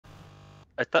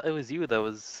I thought it was you that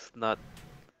was not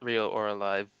real or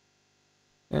alive.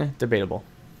 Debatable.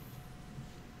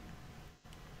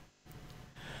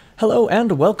 Hello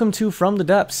and welcome to From the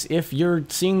Depths. If you're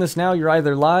seeing this now, you're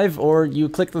either live or you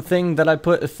click the thing that I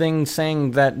put a thing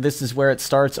saying that this is where it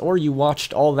starts, or you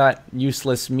watched all that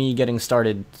useless me getting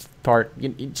started part.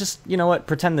 You know what?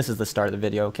 Pretend this is the start of the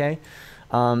video, okay?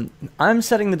 I'm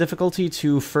setting the difficulty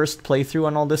to first playthrough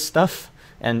on all this stuff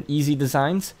and easy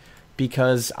designs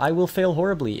because I will fail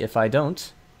horribly if I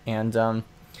don't. And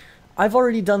I've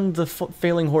already done the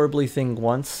failing horribly thing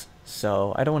once,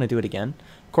 so I don't want to do it again.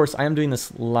 Of course, I am doing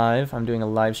this live. I'm doing a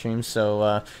live stream,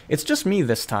 so it's just me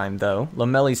this time, though.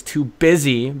 Lomeli's too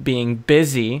busy being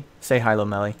busy. Say hi,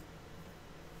 Lomeli.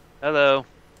 Hello.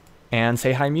 And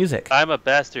say hi, music. I'm a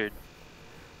bastard.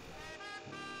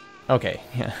 Okay,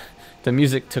 yeah. The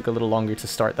music took a little longer to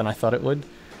start than I thought it would.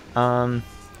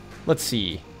 Let's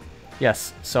see.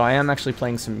 Yes, so I am actually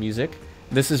playing some music.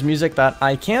 This is music that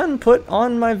I can put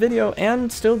on my video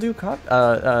and still do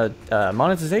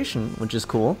monetization, which is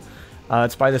cool.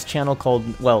 It's by this channel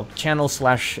called, well,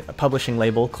 channel/publishing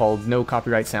label called No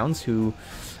Copyright Sounds, who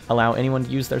allow anyone to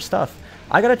use their stuff.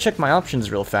 I gotta check my options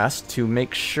real fast to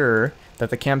make sure that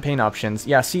the campaign options...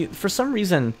 Yeah, see, for some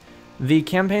reason, the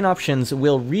campaign options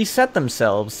will reset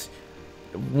themselves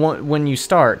when you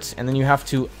start, and then you have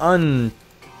to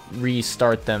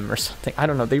restart them or something. I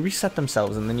don't know. They reset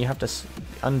themselves, and then you have to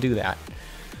undo that.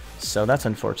 So that's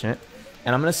unfortunate.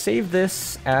 And I'm going to save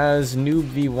this as Noob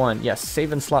V1. Yes,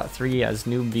 save in slot 3 as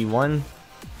Noob V1,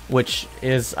 which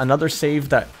is another save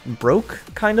that broke,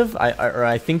 kind of.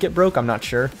 I think it broke. I'm not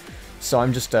sure. So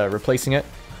I'm just replacing it.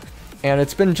 And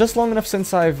it's been just long enough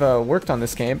since I've worked on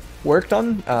this game,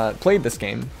 played this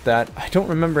game, that I don't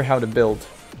remember how to build.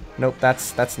 Nope,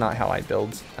 that's not how I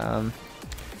build.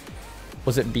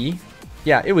 Was it B?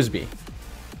 Yeah, it was B.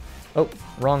 Oh,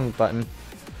 wrong button.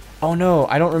 Oh no,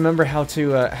 I don't remember how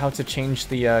to change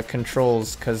the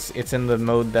controls because it's in the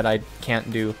mode that I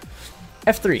can't do.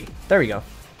 F3. There we go.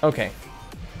 Okay.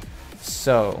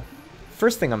 So,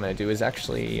 first thing I'm gonna do is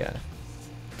actually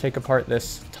take apart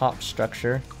this top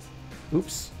structure.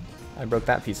 Oops, I broke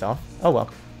that piece off. Oh well.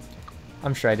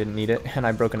 I'm sure I didn't need it, and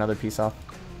I broke another piece off.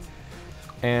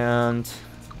 And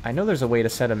I know there's a way to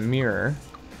set a mirror,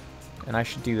 and I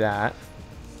should do that.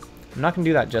 I'm not gonna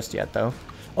do that just yet, though.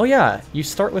 Oh yeah, you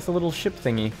start with a little ship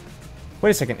thingy.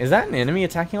 Wait a second, is that an enemy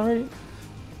attacking already?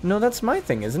 No, that's my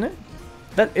thing, isn't it?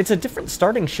 It's a different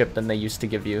starting ship than they used to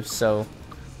give you, so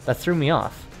that threw me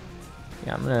off.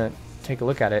 Yeah, I'm gonna take a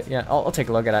look at it. Yeah, I'll take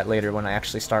a look at it later when I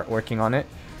actually start working on it.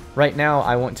 Right now,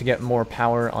 I want to get more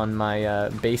power on my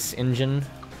base engine,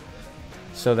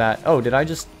 so that... Oh, did I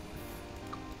just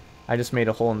made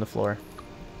a hole in the floor.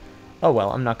 Oh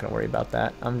well, I'm not gonna worry about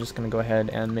that. I'm just gonna go ahead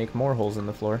and make more holes in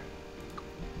the floor.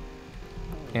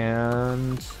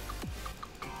 And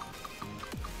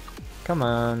come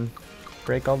on,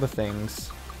 break all the things.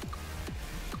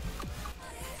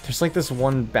 There's like this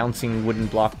one bouncing wooden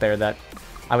block there that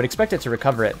I would expect it to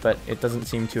recover it, but it doesn't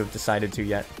seem to have decided to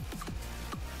yet.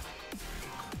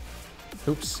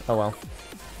 Oops, oh well.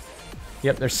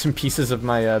 Yep, there's some pieces of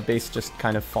my base just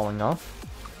kind of falling off.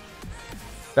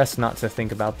 Best not to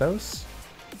think about those.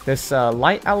 This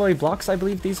light alloy blocks, I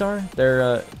believe these are. They're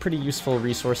a pretty useful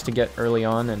resource to get early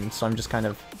on, and so I'm just kind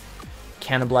of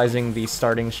cannibalizing the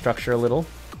starting structure a little.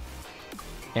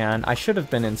 And I should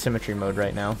have been in symmetry mode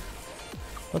right now.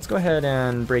 Let's go ahead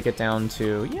and break it down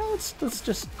to... Yeah, let's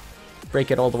just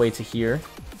break it all the way to here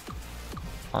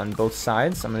on both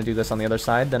sides. I'm going to do this on the other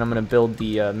side. Then I'm going to build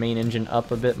the main engine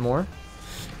up a bit more.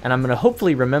 And I'm going to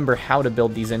hopefully remember how to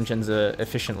build these engines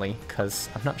efficiently, because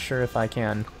I'm not sure if I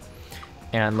can.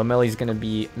 And Lomeli's going to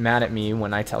be mad at me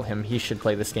when I tell him he should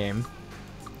play this game.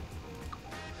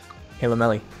 Hey,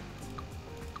 Lomeli.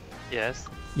 Yes?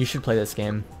 You should play this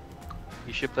game.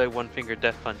 You should play One Finger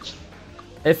Death Punch.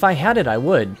 If I had it, I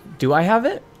would. Do I have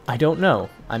it? I don't know.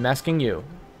 I'm asking you,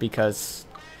 because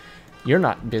you're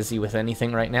not busy with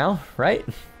anything right now, right?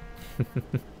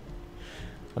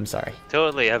 I'm sorry.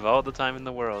 Totally, I have all the time in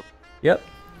the world. Yep.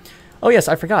 Oh yes,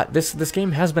 I forgot. This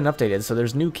game has been updated, so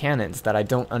there's new cannons that I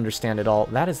don't understand at all.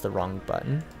 That is the wrong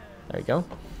button. There you go.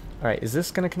 Alright, is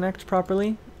this going to connect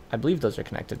properly? I believe those are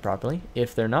connected properly.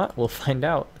 If they're not, we'll find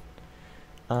out.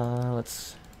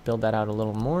 Let's build that out a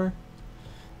little more.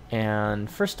 And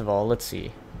first of all, let's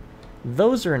see.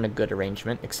 Those are in a good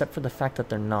arrangement, except for the fact that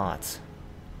they're not.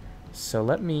 So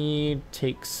let me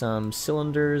take some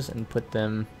cylinders and put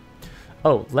them...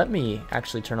 Oh, let me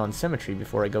actually turn on symmetry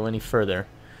before I go any further.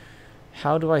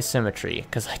 How do I symmetry?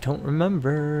 Because I don't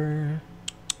remember.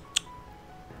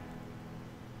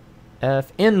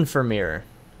 F in for mirror.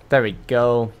 There we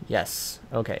go. Yes.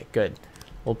 Okay, good.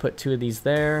 We'll put 2 of these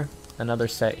there, another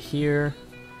set here,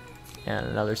 and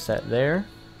another set there.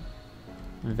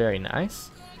 Very nice.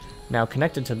 Now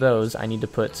connected to those, I need to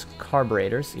put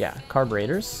carburetors. Yeah,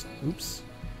 carburetors. Oops.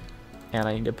 And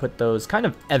I need to put those kind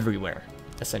of everywhere,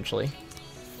 essentially.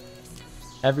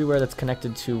 Everywhere that's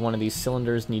connected to one of these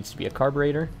cylinders needs to be a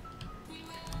carburetor.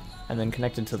 And then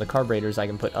connected to the carburetors, I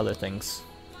can put other things.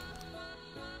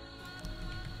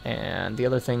 And the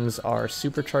other things are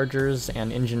superchargers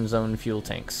and engine zone fuel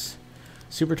tanks.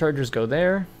 Superchargers go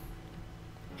there.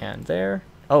 And there.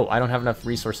 Oh, I don't have enough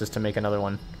resources to make another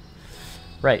one.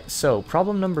 Right, so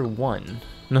problem number 1.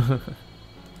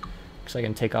 Because I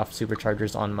can take off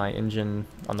superchargers on my engine,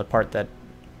 on the part that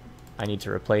I need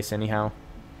to replace anyhow.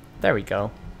 There we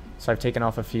go. So I've taken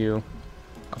off a few.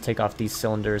 I'll take off these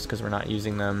cylinders because we're not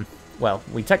using them. Well,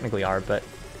 we technically are, but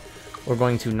we're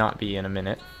going to not be in a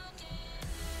minute.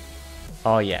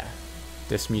 Oh yeah,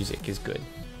 this music is good.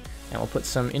 And we'll put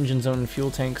some engine zone fuel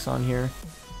tanks on here.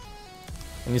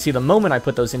 And you see, the moment I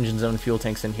put those engine zone fuel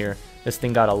tanks in here, this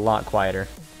thing got a lot quieter.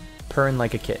 Purring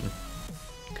like a kitten.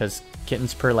 Because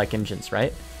kittens purr like engines,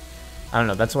 right? I don't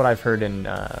know, that's what I've heard in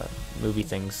movie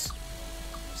things.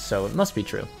 So it must be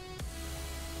true.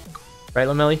 Right,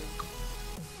 Lomeli?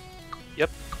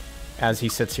 Yep. As he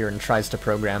sits here and tries to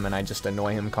program and I just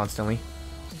annoy him constantly.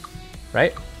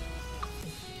 Right?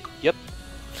 Yep.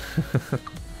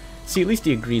 See, at least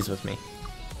he agrees with me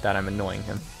that I'm annoying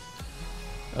him.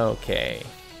 Okay.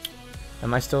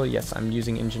 Am I still? Yes, I'm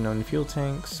using engine owned fuel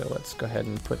tanks, so let's go ahead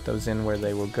and put those in where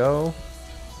they will go.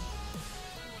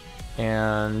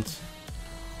 And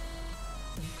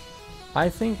I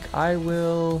think I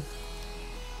will...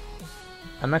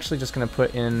 I'm actually just going to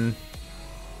put in...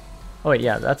 Oh wait,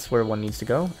 yeah, that's where one needs to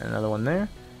go. And another one there.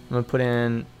 I'm going to put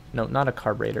in... No, not a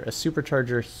carburetor. A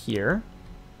supercharger here.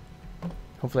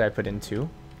 Hopefully I put in 2.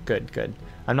 Good, good.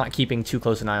 I'm not keeping too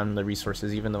close an eye on the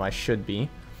resources, even though I should be.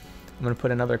 I'm going to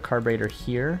put another carburetor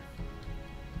here.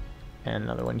 And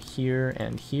another one here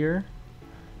and here.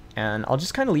 And I'll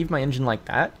just kind of leave my engine like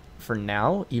that for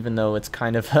now, even though it's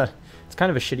kind of a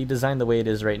shitty design the way it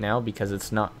is right now because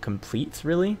it's not complete,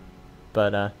 really.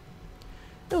 But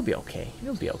it'll be okay.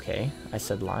 It'll be okay. I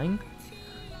said lying.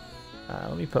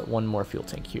 Let me put one more fuel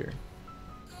tank here.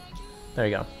 There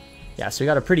you go. Yeah, so we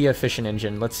got a pretty efficient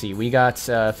engine. Let's see. We got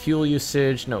fuel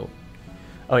usage. No.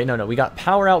 Oh wait, no. We got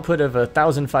power output of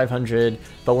 1,500,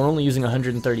 but we're only using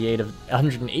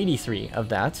 183 of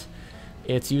that.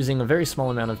 It's using a very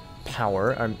small amount of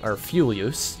power or fuel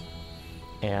use,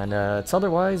 and it's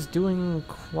otherwise doing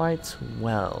quite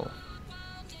well.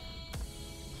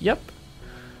 Yep.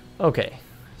 Okay.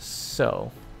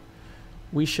 So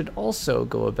we should also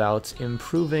go about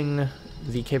improving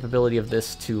the capability of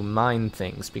this to mine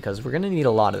things, because we're going to need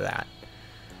a lot of that.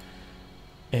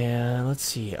 And let's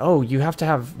see. Oh, you have to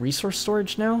have resource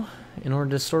storage now in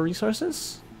order to store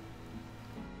resources?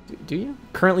 Do you?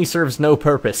 Currently serves no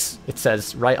purpose, it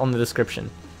says right on the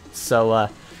description. So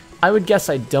I would guess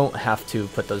I don't have to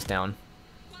put those down.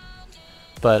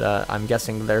 But I'm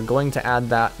guessing they're going to add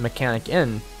that mechanic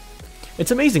in. It's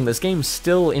amazing this game's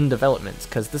still in development,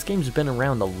 because this game's been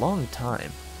around a long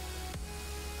time.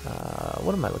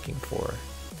 What am I looking for?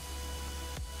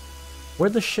 Where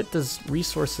the shit does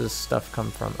resources stuff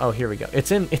come from? Oh, here we go. It's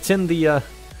in the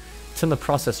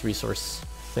process resource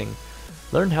thing.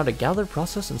 Learn how to gather,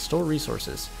 process, and store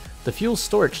resources. The fuel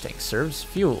storage tank serves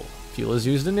fuel. Fuel is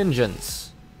used in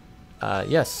engines.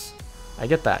 Yes, I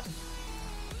get that.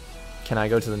 Can I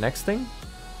go to the next thing?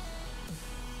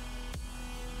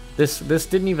 This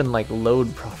didn't even like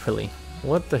load properly.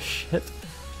 What the shit?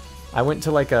 I went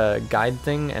to like a guide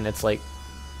thing and it's like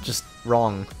just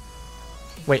wrong.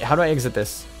 Wait, how do I exit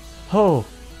this? Oh,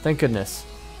 thank goodness.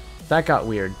 That got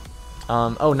weird.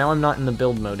 Oh, now I'm not in the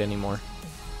build mode anymore.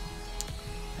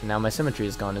 And now my symmetry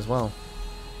is gone as well.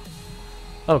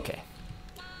 Okay.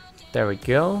 There we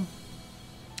go.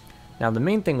 Now the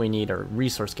main thing we need are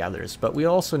resource gatherers, but we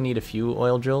also need a few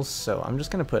oil drills, so I'm just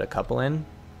going to put a couple in.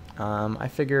 I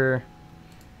figure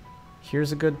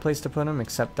here's a good place to put them,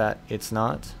 except that it's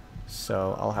not.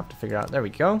 So I'll have to figure out. There we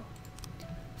go.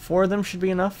 4 of them should be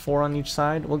enough. 4 on each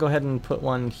side. We'll go ahead and put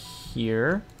one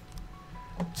here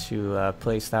to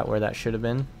place that where that should have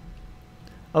been.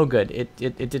 Oh, good. It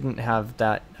didn't have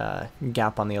that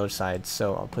gap on the other side.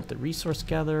 So I'll put the resource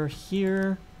gatherer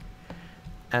here.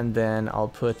 And then I'll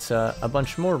put a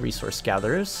bunch more resource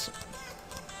gatherers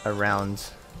around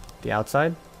the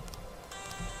outside.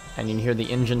 And you can hear the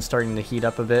engine starting to heat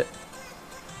up a bit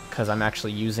because I'm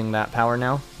actually using that power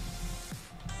now.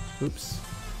 Oops.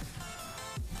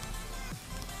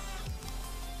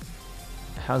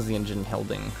 how's the engine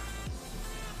holding?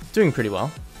 Doing pretty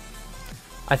well.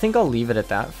 I think I'll leave it at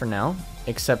that for now,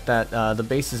 except that the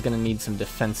base is going to need some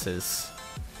defenses.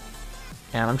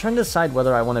 And I'm trying to decide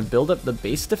whether I want to build up the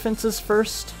base defenses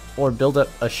first, or build up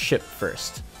a ship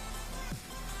first.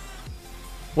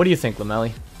 What do you think,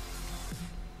 Lomeli?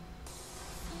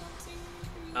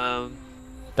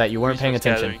 That you weren't paying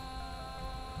attention. Gathering.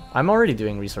 I'm already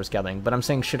doing resource gathering, but I'm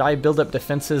saying, should I build up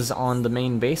defenses on the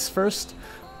main base first,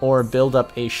 or build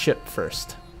up a ship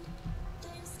first?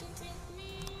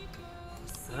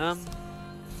 I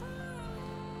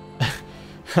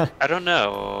don't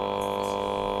know.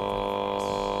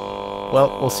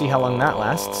 Well, we'll see how long that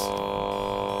lasts.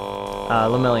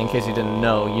 Lomeli, in case you didn't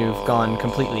know, you've gone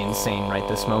completely insane right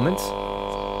this moment.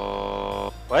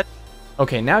 What?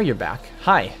 Okay, now you're back.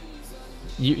 Hi.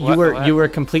 You What? were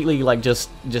completely like just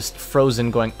frozen,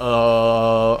 going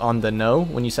on the no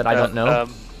when you said I don't know.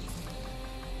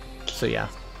 So yeah,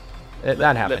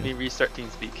 that happened. Let me restart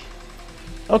TeamSpeak.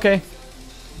 Okay.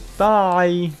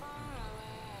 Bye.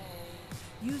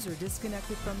 User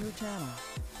disconnected from your channel.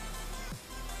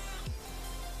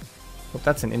 Well,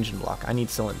 that's an engine block. I need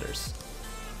cylinders.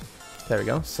 There we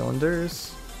go.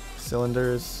 Cylinders.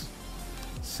 Cylinders.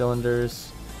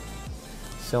 Cylinders.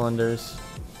 Cylinders.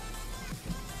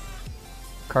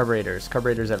 Carburetors.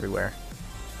 Carburetors everywhere.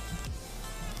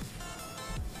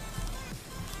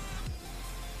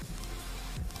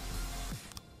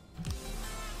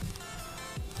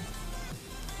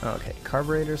 Okay,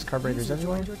 carburetors, carburetors User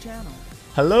everywhere. joined your channel.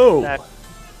 Hello!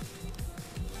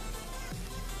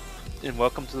 And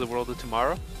welcome to the world of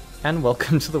tomorrow. And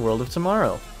welcome to the world of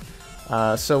tomorrow.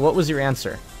 So what was your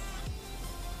answer?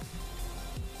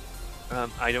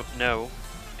 I don't know,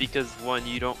 because one,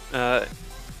 you don't.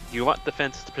 You want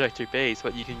defenses to protect your base,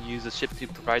 but you can use a ship to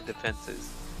provide defenses.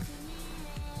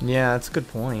 Yeah, that's a good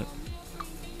point.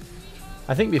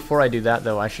 I think before I do that,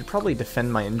 though, I should probably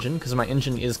defend my engine, because my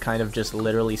engine is kind of just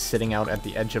literally sitting out at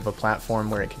the edge of a platform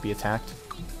where it could be attacked.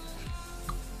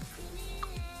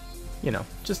 You know,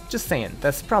 just saying,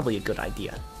 that's probably a good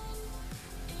idea.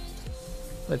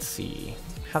 Let's see,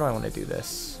 how do I want to do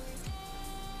this?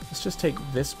 Let's just take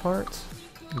this part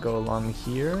and go along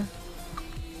here.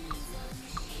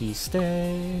 He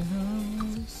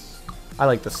stays. I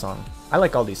like this song. I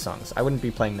like all these songs. I wouldn't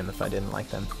be playing them if I didn't like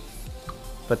them.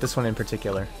 But this one in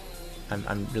particular,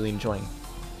 I'm really enjoying.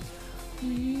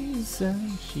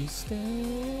 Reason she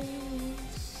stays.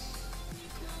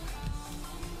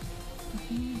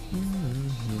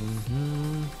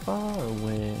 Far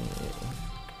away.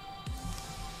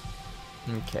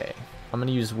 Okay, I'm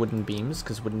gonna use wooden beams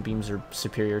because wooden beams are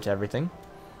superior to everything,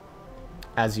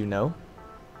 as you know.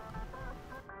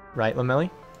 Right, Lomeli?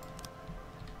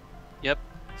 Yep.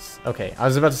 Okay, I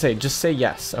was about to say, just say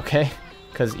yes, okay?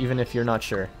 Because even if you're not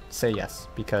sure, say yes,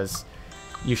 because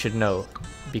you should know,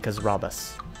 because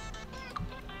Robus.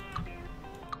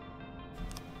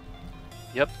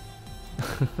 Yep.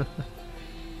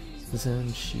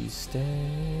 Then she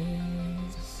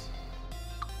stays.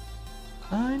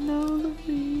 I know the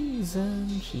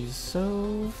reason she's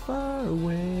so far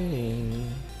away.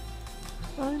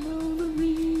 I know the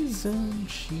reason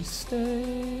she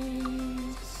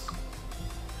stays.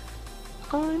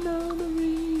 I know the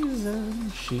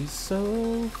reason she's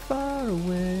so far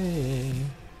away.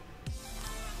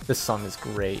 This song is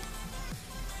great.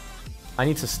 I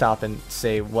need to stop and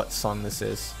say what song this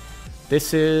is.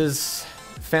 This is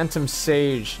Phantom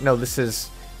Sage. No, this is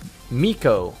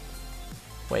Miko.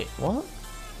 Wait, what?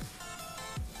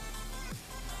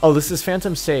 Oh, this is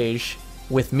Phantom Sage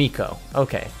with Miko.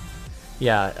 Okay.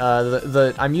 Yeah,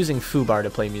 I'm using Foobar to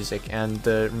play music, and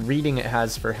the reading it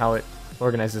has for how it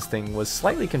organizes this thing was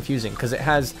slightly confusing, because it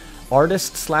has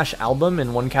artist/album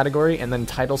in one category, and then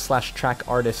title/track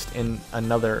artist in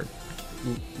another,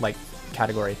 like,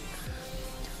 category.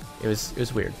 It was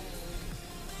weird.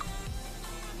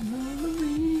 No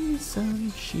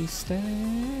reason she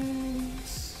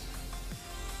stays.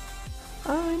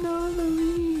 I know the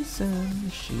reason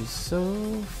she's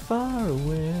so far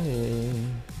away.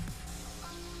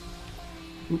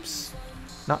 Oops,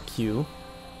 not Q.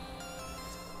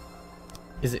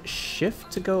 Is it shift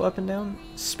to go up and down?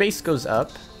 Space goes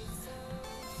up.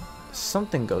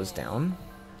 Something goes down.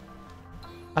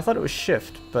 I thought it was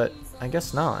shift, but I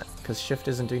guess not, because shift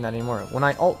isn't doing that anymore. When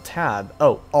I alt tab,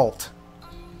 oh, alt.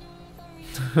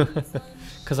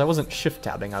 Because I wasn't shift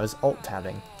tabbing, I was alt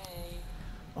tabbing.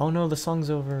 Oh no, the song's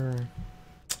over.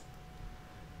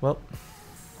 Well.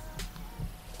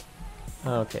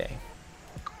 Okay.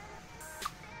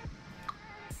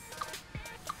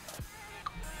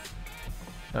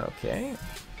 Okay.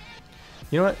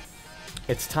 You know what?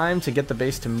 It's time to get the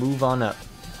base to move on up.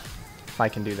 I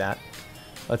can do that.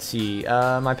 Let's see,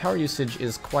 my power usage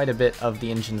is quite a bit of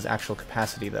the engine's actual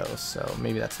capacity though, so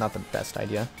maybe that's not the best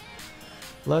idea.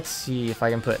 Let's see if I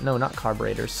can put, no, not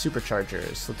carburetors,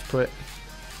 superchargers. Let's put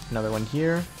another one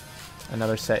here,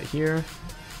 another set here.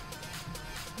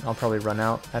 I'll probably run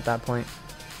out at that point.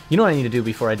 You know what I need to do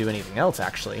before I do anything else,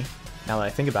 actually, now that I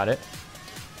think about it?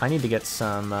 I need to get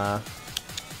some,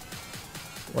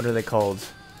 what are they called?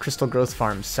 Crystal growth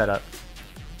farms set up.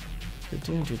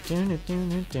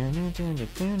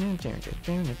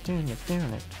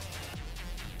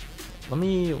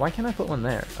 Why can't I put one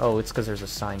there? Oh, it's because there's a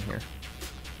sign here.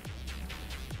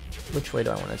 Which way do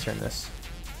I want to turn this?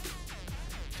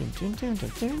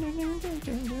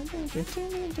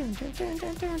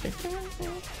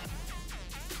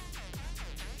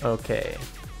 Okay.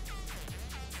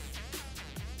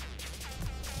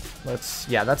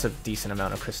 Yeah, that's a decent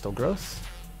amount of crystal growth.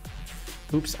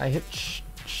 Oops, I hit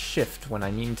shift when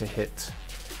I mean to hit,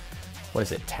 what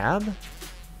is it, tab?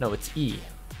 No, it's E.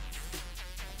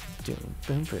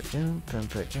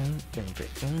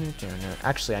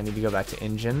 Actually, I need to go back to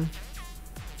engine.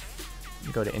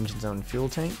 Go to engine zone fuel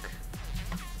tank.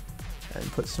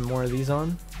 And put some more of these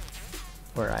on.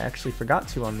 Where I actually forgot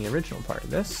to on the original part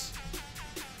of this.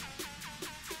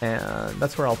 And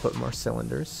that's where I'll put more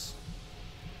cylinders.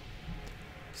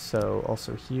 So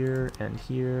also here, and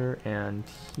here, and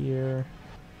here.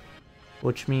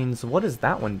 Which means, what is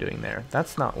that one doing there?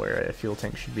 That's not where a fuel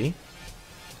tank should be.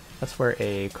 That's where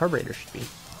a carburetor should be.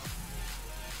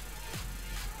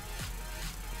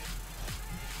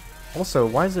 Also,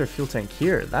 why is there a fuel tank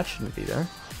here? That shouldn't be there.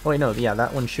 Oh wait, no, yeah,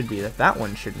 that one should be there. That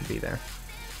one shouldn't be there.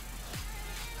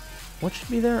 What should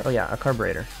be there? Oh yeah, a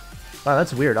carburetor. Wow,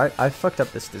 that's weird. I fucked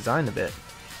up this design a bit.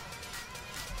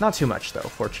 Not too much, though,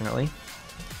 fortunately.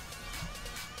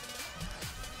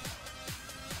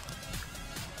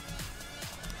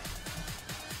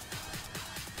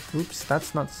 Oops,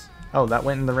 that's nuts. Oh, that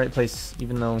went in the right place,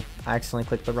 even though I accidentally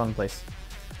clicked the wrong place.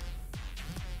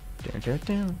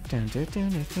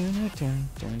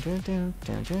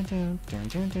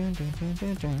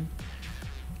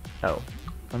 Oh,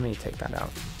 let me take that out.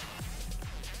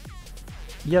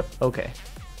 Yep, okay.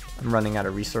 I'm running out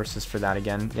of resources for that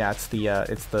again. Yeah, it's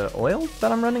the oil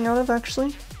that I'm running out of,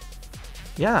 actually.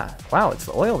 Yeah, wow, it's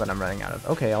the oil that I'm running out of.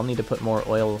 Okay, I'll need to put more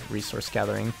oil resource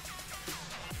gathering.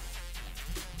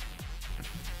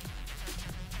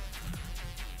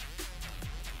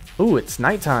 Ooh, it's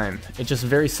nighttime. It just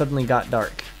very suddenly got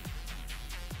dark.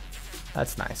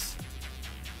 That's nice.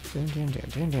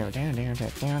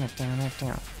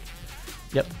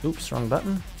 Yep, oops, wrong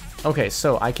button. Okay,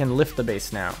 so I can lift the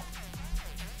base now.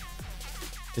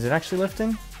 Is it actually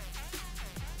lifting?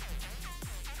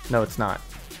 No, it's not.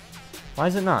 Why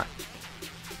is it not?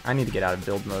 I need to get out of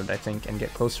build mode, I think, and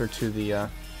get closer to the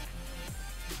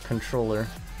controller.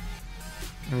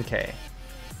 Okay.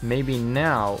 Maybe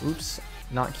now, oops,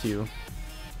 not Q.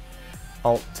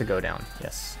 Alt to go down.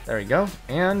 Yes, there we go.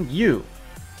 And U.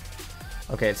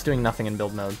 Okay, it's doing nothing in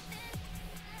build mode.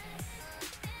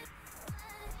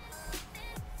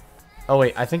 Oh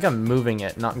wait, I think I'm moving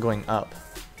it, not going up.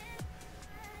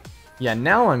 Yeah,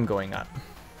 now I'm going up.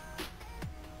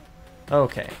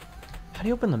 Okay. How do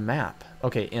you open the map?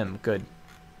 Okay, M, good.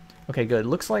 Okay, good.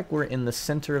 Looks like we're in the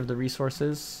center of the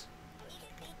resources.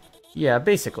 Yeah,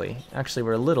 basically. Actually,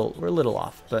 we're a little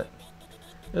off, but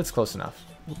it's close enough.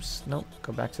 Oops, nope,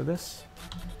 go back to this.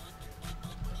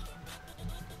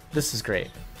 This is great.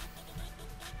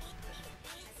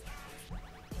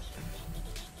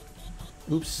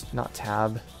 Oops, not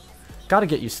tab. Gotta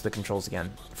get used to the controls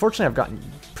again. Fortunately, I've gotten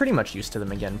pretty much used to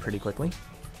them again pretty quickly.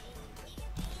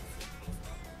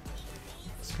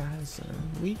 Skies,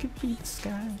 we could beat the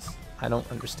skies. I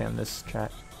don't understand this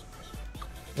track.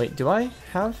 Wait, do I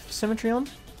have symmetry on?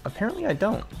 Apparently I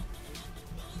don't.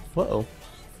 Whoa,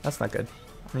 that's not good.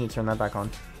 I need to turn that back on.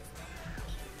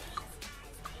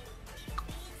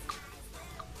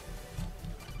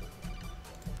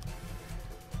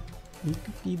 We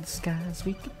could be the skies,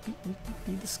 we could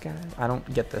be the skies. I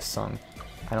don't get this song.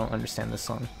 I don't understand this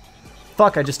song.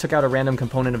 Fuck, I just took out a random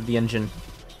component of the engine.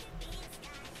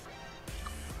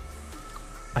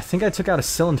 I think I took out a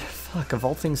cylinder. Fuck, of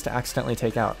all things to accidentally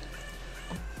take out.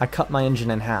 I cut my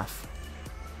engine in half.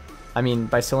 I mean,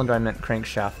 by cylinder I meant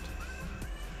crankshaft.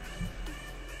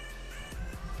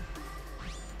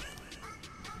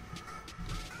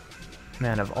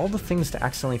 Man, of all the things to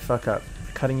accidentally fuck up,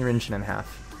 cutting your engine in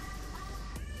half.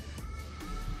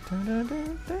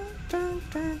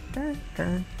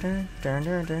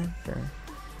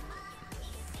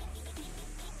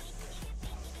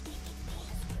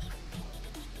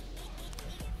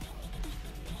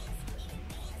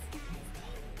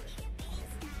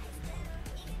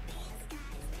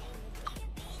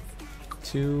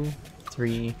 2,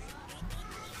 3,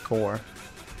 4.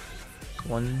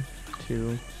 1,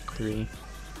 2, 3.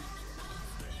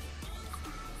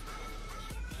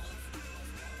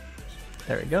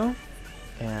 There we go.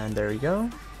 And there we go.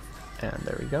 And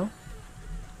there we go.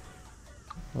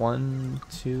 1,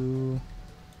 2,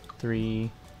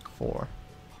 3, 4.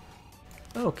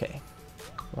 Okay.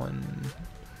 1,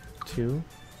 2,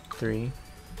 3,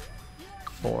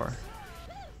 4.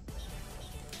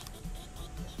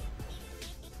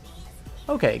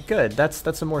 Okay, good.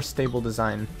 That's a more stable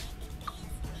design.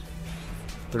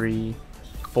 3,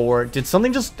 4. Did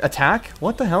something just attack?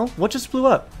 What the hell? What just blew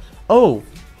up? Oh.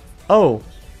 Oh.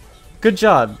 Good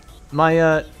job.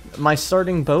 My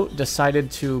starting boat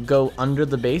decided to go under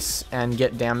the base and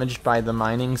get damaged by the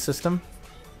mining system.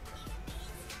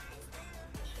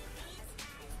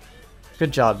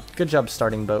 Good job. Good job,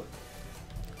 starting boat.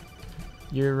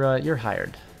 You're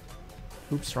hired.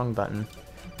 Oops, wrong button.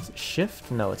 Is it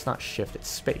shift? No, it's not shift, it's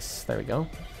space. There we go.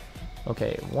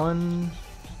 Okay, 1,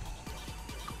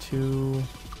 2,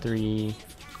 3,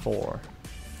 4.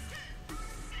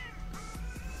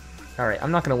 Alright,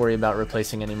 I'm not going to worry about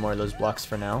replacing any more of those blocks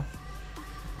for now,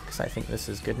 because I think this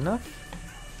is good enough.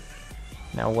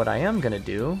 Now what I am going to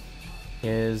do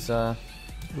is,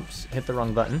 oops, hit the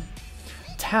wrong button.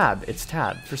 Tab, it's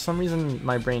tab. For some reason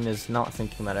my brain is not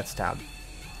thinking that it's tab.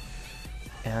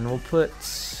 And we'll put,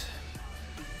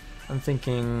 I'm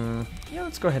thinking, yeah,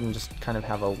 let's go ahead and just kind of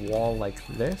have a wall like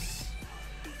this.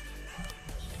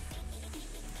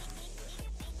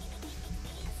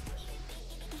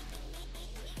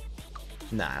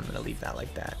 Nah, I'm gonna leave that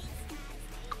like that.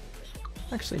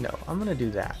 Actually, no, I'm gonna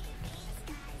do that.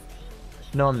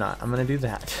 No, I'm not. I'm gonna do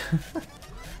that.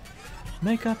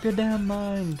 Make up your damn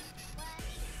mind.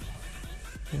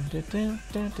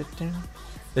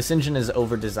 This engine is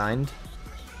over-designed.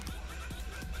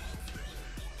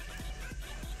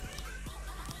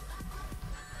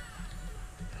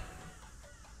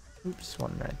 Oops,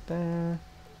 one right there.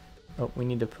 Oh, we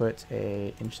need to put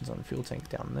a engine zone fuel tank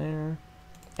down there.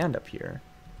 And up here.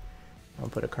 I'll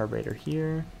put a carburetor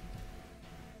here.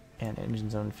 And engine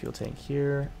zone fuel tank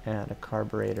here. And a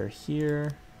carburetor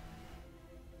here.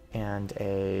 And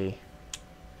a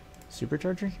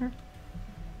supercharger here?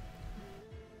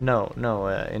 No,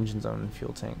 engine zone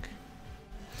fuel tank.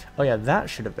 Oh yeah, that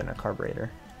should have been a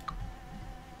carburetor.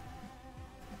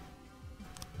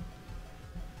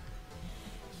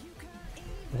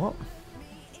 What?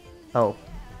 Oh.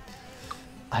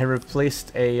 I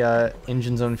replaced a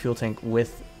engine zone fuel tank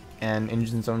with an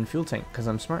engine zone fuel tank because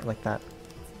I'm smart like that.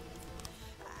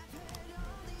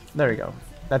 There we go.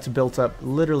 That's built up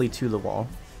literally to the wall.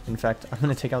 In fact, I'm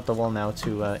going to take out the wall now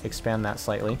to expand that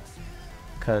slightly,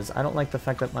 because I don't like the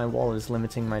fact that my wall is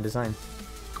limiting my design.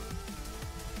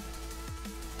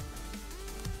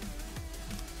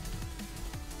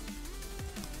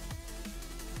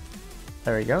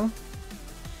 There we go.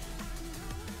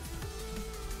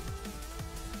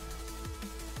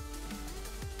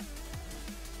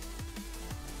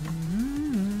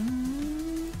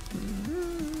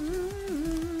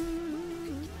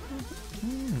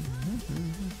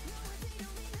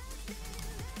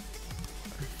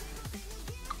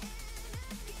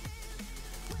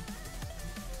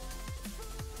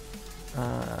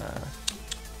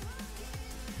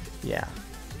 Yeah.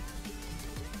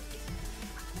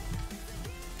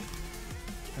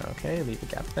 Okay, leave a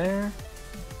gap there.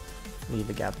 Leave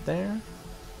a gap there.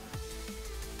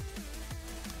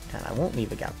 And I won't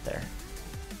leave a gap there.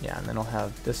 Yeah, and then I'll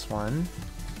have this one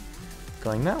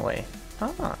going that way.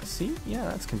 Ah, see? Yeah,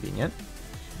 that's convenient.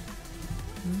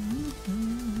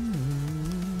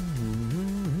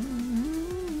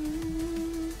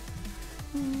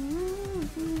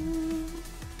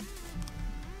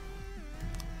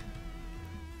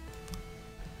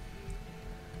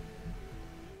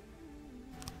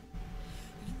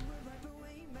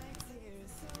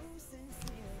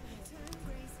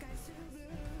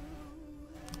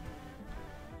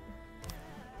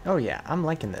 Oh yeah, I'm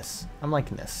liking this. I'm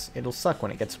liking this. It'll suck when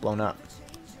it gets blown up.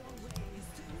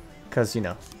 Cause, you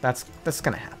know, that's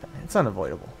gonna happen. It's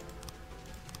unavoidable.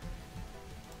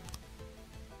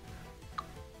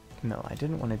 No, I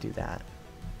didn't want to do that.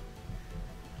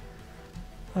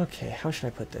 Okay, how should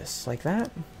I put this? Like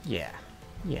that? Yeah.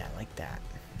 Yeah, like that.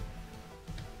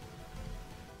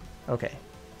 Okay.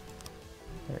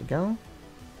 There we go.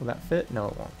 Will that fit? No,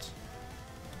 it won't.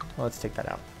 Well, let's take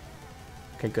that out.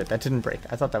 Okay, good. That didn't break.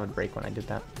 I thought that would break when I did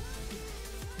that.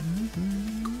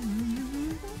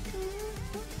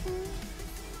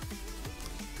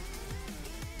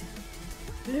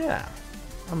 Yeah,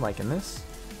 I'm liking this.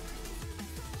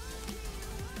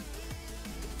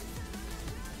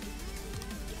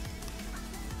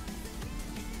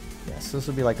 so this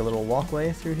will be like a little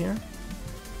walkway through here.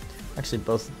 Actually,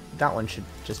 both, that one should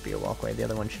just be a walkway, the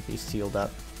other one should be sealed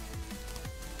up.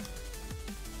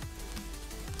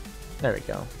 There we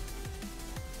go.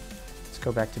 Let's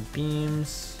go back to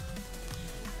beams.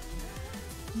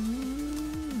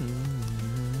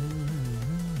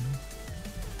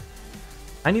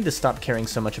 I need to stop caring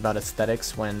so much about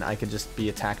aesthetics when I could just be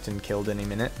attacked and killed any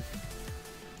minute.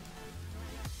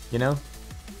 You know?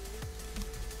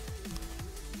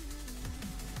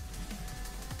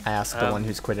 I asked the one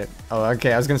who's quit it. Oh,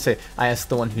 okay, I was gonna say, I asked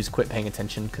the one who's quit paying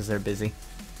attention because they're busy.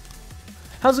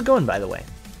 How's it going, by the way?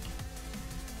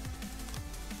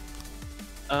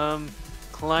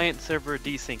 Client server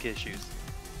desync issues.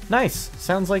 Nice.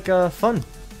 Sounds like fun.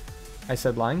 I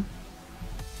said lying.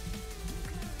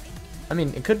 I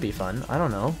mean, it could be fun. I don't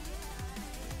know.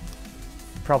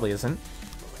 Probably isn't.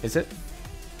 Is it?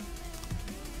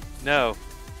 No.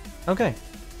 Okay.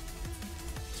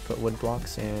 Let's put wood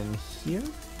blocks in here.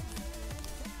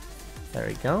 There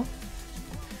we go.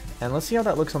 And let's see how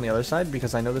that looks on the other side,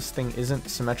 because I know this thing isn't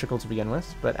symmetrical to begin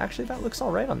with, but actually that looks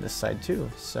alright on this side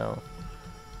too, so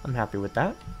I'm happy with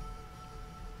that.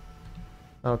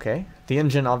 Okay, the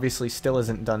engine obviously still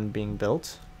isn't done being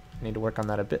built. I need to work on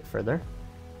that a bit further.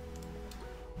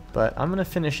 But I'm going to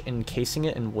finish encasing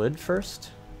it in wood first,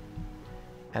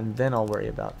 and then I'll worry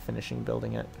about finishing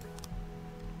building it.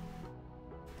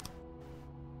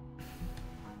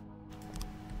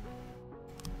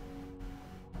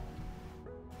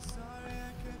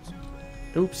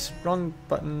 Oops, wrong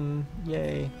button.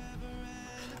 Yay.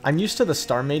 I'm used to the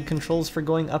StarMade controls for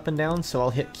going up and down, so I'll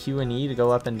hit Q and E to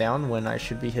go up and down when I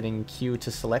should be hitting Q to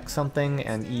select something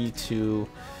and E to,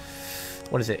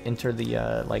 what is it, enter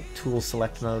the like tool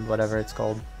select mode, whatever it's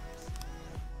called.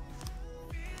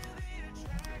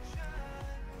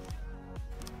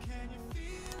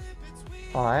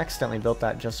 Oh, I accidentally built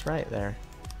that just right there.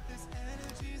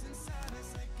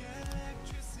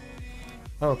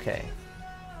 Okay.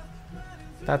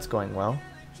 That's going well.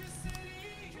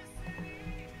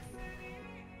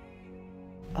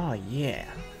 Oh yeah.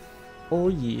 Oh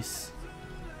yes.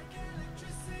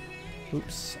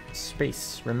 Oops.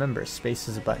 Space. Remember, space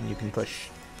is a button you can push.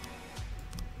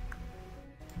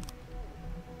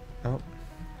 Oh.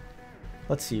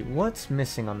 Let's see. What's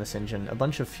missing on this engine? A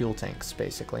bunch of fuel tanks,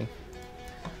 basically.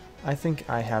 I think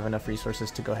I have enough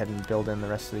resources to go ahead and build in the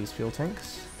rest of these fuel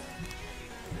tanks.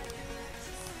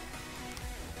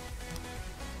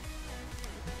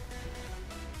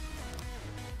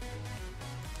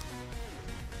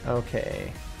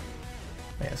 Okay.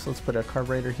 Yeah, so let's put a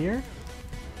carburetor here.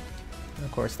 And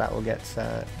of course, that will get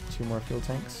 2 more fuel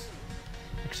tanks.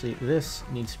 Actually, this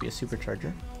needs to be a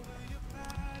supercharger.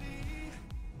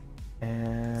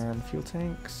 And fuel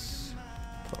tanks.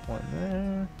 Put one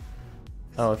there.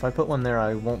 Oh, if I put one there,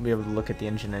 I won't be able to look at the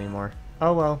engine anymore.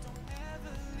 Oh well.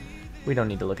 We don't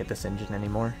need to look at this engine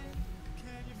anymore.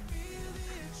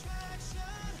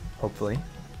 Hopefully.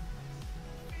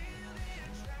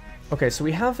 Okay, so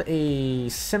we have a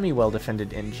semi-well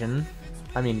defended engine.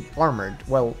 I mean, armored.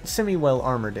 Well, semi-well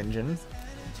armored engine.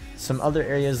 Some other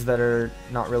areas that are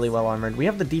not really well armored. We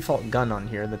have the default gun on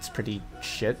here that's pretty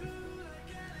shit.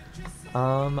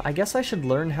 I guess I should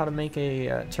learn how to make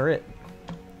a turret.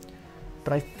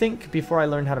 But I think before I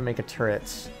learn how to make a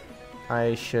turret,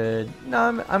 I should...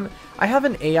 No, I have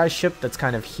an AI ship that's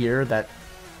kind of here that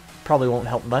probably won't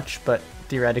help much, but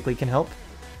theoretically can help.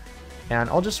 And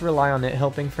I'll just rely on it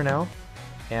helping for now.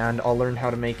 And I'll learn how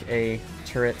to make a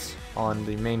turret on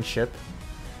the main ship.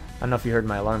 I don't know if you heard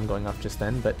my alarm going off just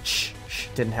then, but shh,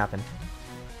 didn't happen.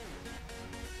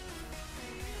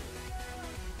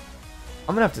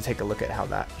 I'm gonna have to take a look at how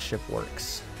that ship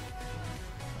works.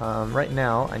 Right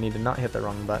now, I need to not hit the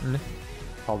wrong button,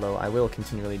 although I will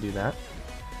continually do that.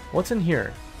 What's in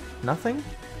here? Nothing?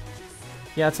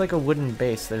 Yeah, it's like a wooden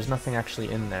base. There's nothing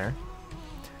actually in there.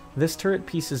 This turret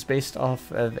piece is based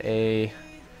off of a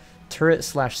turret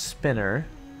slash spinner,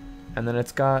 and then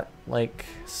it's got like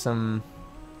some,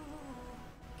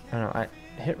 I don't know,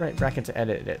 I hit right bracket to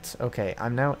edit it. Okay,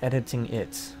 I'm now editing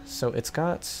it. So it's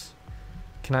got,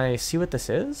 can I see what this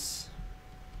is?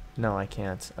 No, I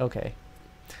can't. Okay.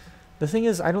 The thing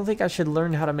is, I don't think I should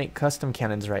learn how to make custom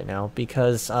cannons right now,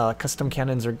 because custom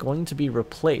cannons are going to be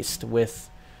replaced with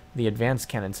the advanced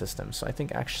cannon system. So I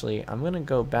think actually I'm going to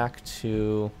go back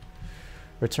to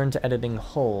return to editing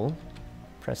hull,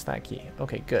 press that key.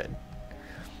 Okay, good.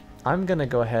 I'm going to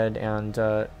go ahead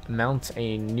and mount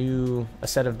a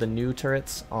set of the new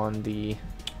turrets on the,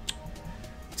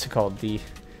 what's it called,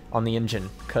 on the engine,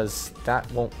 because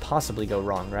that won't possibly go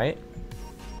wrong, right?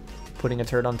 Putting a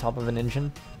turret on top of an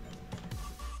engine?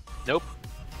 Nope.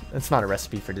 It's not a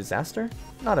recipe for disaster.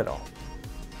 Not at all.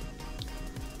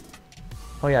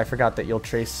 Oh yeah, I forgot that you'll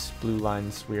trace blue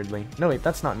lines weirdly. No wait,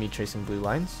 that's not me tracing blue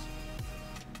lines.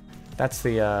 That's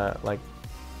the, like...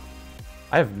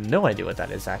 I have no idea what that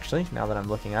is, actually, now that I'm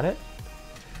looking at it.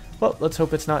 Well, let's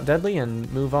hope it's not deadly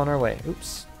and move on our way.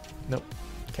 Oops. Nope.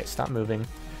 Okay, stop moving.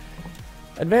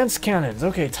 Advanced cannons.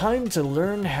 Okay, time to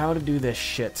learn how to do this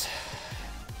shit.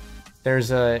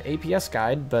 There's a APS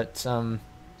guide, but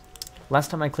last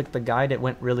time I clicked the guide, it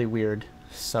went really weird,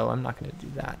 so I'm not going to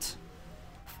do that.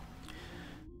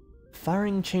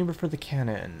 Firing chamber for the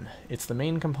cannon. It's the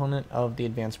main component of the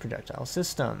advanced projectile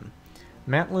system.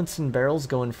 Mantlets and barrels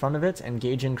go in front of it, and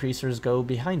gauge increasers go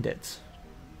behind it.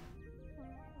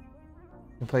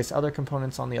 And place other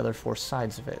components on the other 4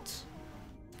 sides of it.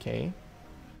 Okay.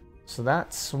 So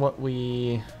that's what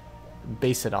we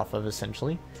base it off of,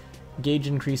 essentially. Gauge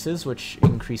increases, which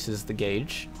increases the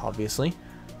gauge, obviously.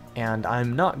 And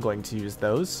I'm not going to use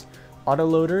those.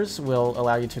 Autoloaders will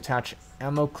allow you to attach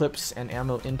ammo clips and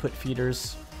ammo input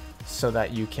feeders so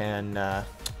that you can,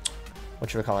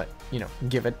 you know,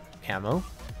 give it ammo.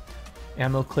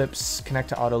 Ammo clips connect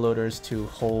to autoloaders to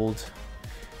hold.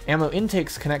 Ammo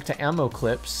intakes connect to ammo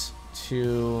clips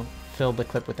to fill the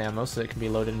clip with ammo so that it can be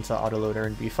loaded into the autoloader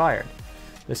and be fired.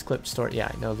 This clip store,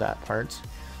 yeah, I know that part.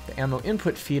 The ammo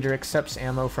input feeder accepts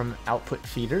ammo from output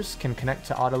feeders, can connect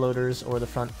to autoloaders or the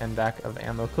front and back of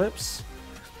ammo clips.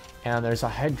 And there's a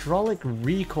hydraulic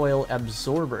recoil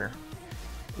absorber.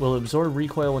 Will absorb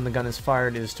recoil when the gun is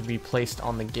fired is to be placed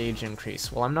on the gauge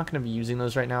increase. Well, I'm not going to be using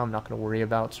those right now. I'm not going to worry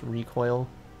about recoil.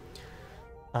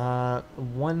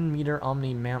 1 meter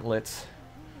Omni mantlet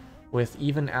with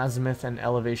even azimuth and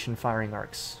elevation firing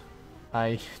arcs.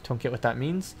 I don't get what that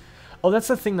means. Oh, that's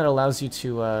the thing that allows you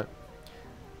to,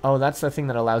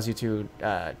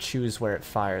 choose where it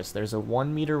fires. There's a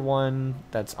 1 meter one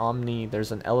that's Omni.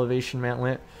 There's an elevation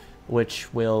mantlet,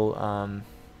 which will,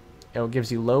 it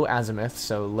gives you low azimuth,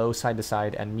 so low side to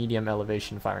side, and medium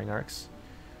elevation firing arcs.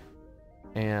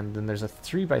 And then there's a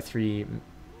 3x3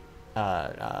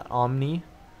 Omni.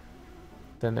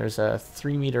 Then there's a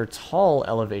 3 meter tall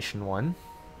elevation one,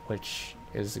 which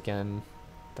is again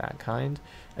that kind.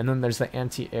 And then there's the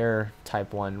anti-air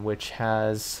type one, which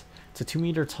has, it's a 2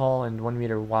 meter tall and 1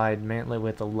 meter wide mantlet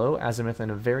with a low azimuth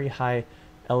and a very high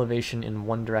elevation in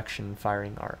one direction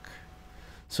firing arc.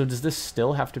 So does this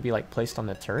still have to be like placed on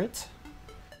the turret?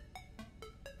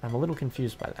 I'm a little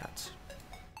confused by that.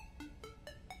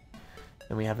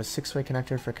 Then we have a 6-way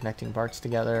connector for connecting parts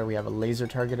together. We have a laser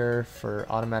targeter for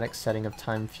automatic setting of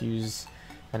time fuse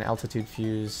and altitude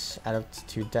fuse,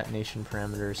 altitude detonation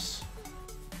parameters.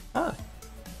 Ah,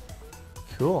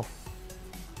 cool.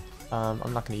 I'm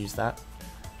not going to use that.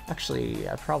 Actually,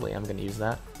 I probably am going to use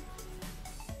that.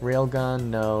 Railgun,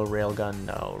 no. Railgun,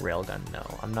 no. Railgun,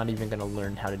 no. I'm not even going to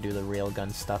learn how to do the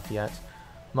railgun stuff yet.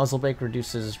 Muzzle brake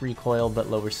reduces recoil but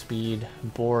lower speed.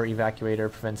 Bore evacuator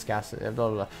prevents gas, blah, blah,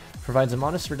 blah. Provides a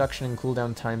modest reduction in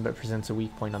cooldown time but presents a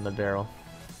weak point on the barrel.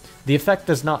 The effect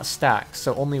does not stack,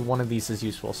 so only one of these is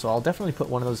useful. So I'll definitely put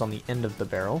one of those on the end of the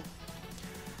barrel.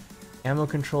 Ammo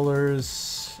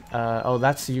controllers. Oh,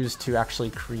 that's used to actually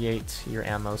create your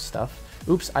ammo stuff.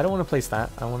 Oops, I don't want to place that.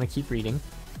 I want to keep reading.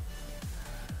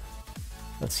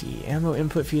 Let's see, ammo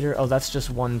input feeder. Oh, that's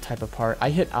just one type of part. I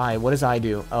hit I. What does I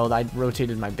do? Oh, I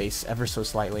rotated my base ever so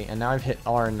slightly, and now I've hit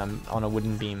R and I'm on a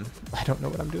wooden beam. I don't know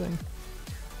what I'm doing.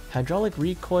 Hydraulic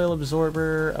recoil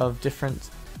absorber of different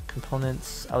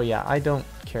components. Oh yeah, I don't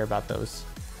care about those.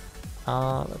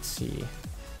 Let's see.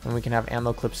 And we can have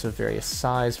ammo clips of various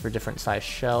size for different size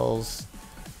shells.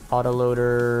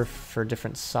 Autoloader for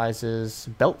different sizes.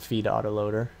 Belt feed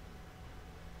autoloader.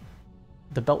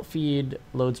 The belt feed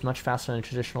loads much faster than a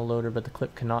traditional loader, but the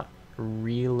clip cannot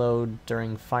reload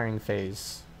during firing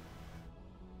phase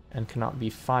and cannot be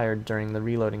fired during the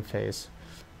reloading phase.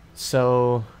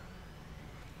 So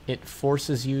it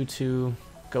forces you to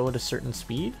go at a certain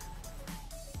speed?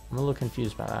 I'm a little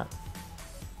confused by that.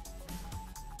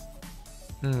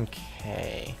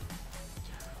 Okay.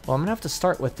 Well, I'm gonna have to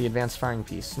start with the advanced firing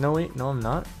piece. No, wait, no, I'm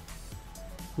not.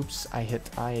 Oops, I hit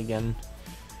I again.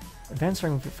 Advanced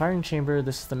firing chamber,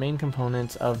 this is the main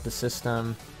component of the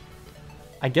system.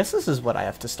 I guess this is what I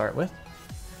have to start with.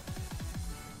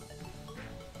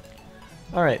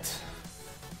 Alright.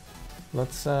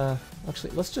 Let's,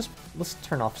 actually, let's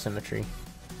turn off symmetry.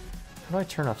 How do I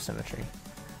turn off symmetry?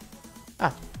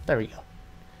 Ah, there we go.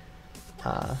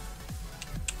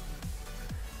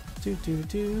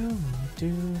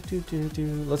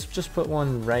 Let's just put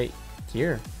one right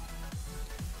here.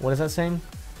 What is that saying?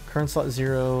 Current slot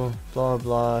 0, blah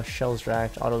blah, shells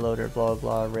racked, autoloader, blah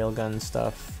blah, railgun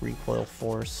stuff, recoil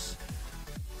force.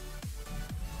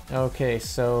 Okay,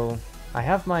 so I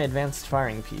have my advanced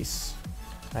firing piece.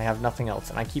 I have nothing else,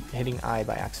 and I keep hitting I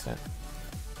by accident.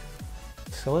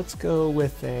 So let's go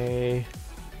with a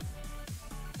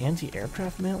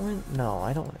anti-aircraft mantlet? No,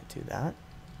 I don't want to do that.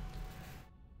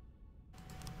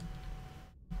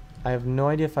 I have no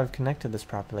idea if I've connected this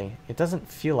properly. It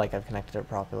doesn't feel like I've connected it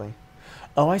properly.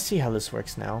 Oh, I see how this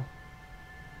works now.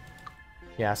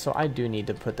 Yeah, so I do need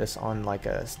to put this on like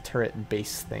a turret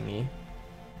base thingy.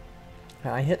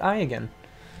 And I hit I again.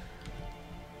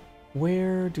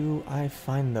 Where do I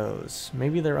find those?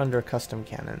 Maybe they're under custom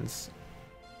cannons.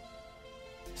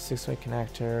 6-way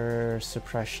connector,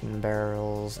 suppression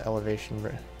barrels, elevation...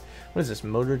 What is this,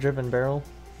 motor-driven barrel?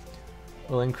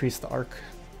 Will increase the arc.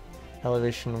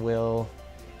 Elevation will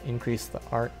increase the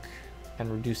arc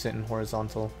and reduce it in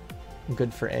horizontal.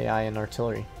 Good for AI and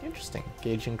artillery. Interesting.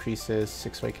 Gauge increases,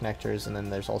 6-way connectors, and then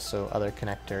there's also other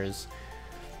connectors.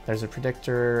 There's a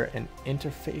predictor, an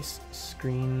interface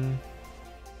screen.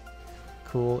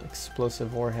 Cool.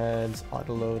 Explosive warheads,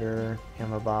 autoloader,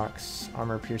 ammo box,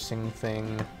 armor piercing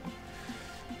thing.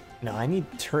 No, I need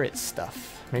turret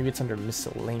stuff. Maybe it's under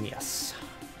miscellaneous.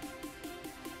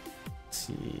 Let's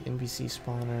see. NPC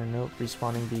spawner. Nope.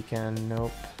 Respawning beacon.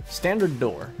 Nope. Standard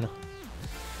door. No.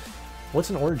 What's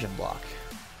an origin block?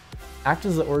 Act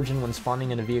as the origin when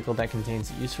spawning in a vehicle that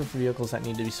contains it. Useful for vehicles that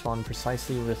need to be spawned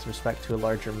precisely with respect to a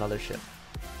larger mothership.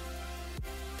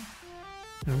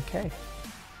 Okay.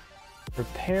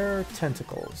 Repair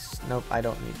tentacles. Nope, I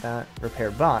don't need that.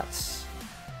 Repair bots.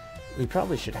 We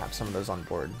probably should have some of those on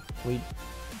board.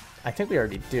 I think we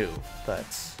already do, but...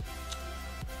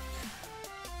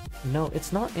 No,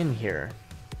 it's not in here.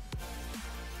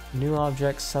 New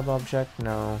object, sub-object,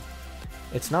 no.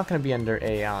 It's not going to be under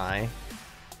AI.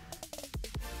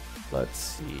 Let's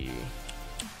see.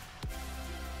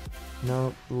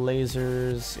 No,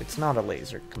 lasers. It's not a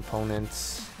laser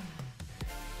component.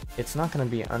 It's not going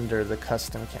to be under the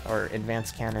custom or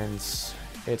advanced cannons.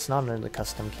 It's not under the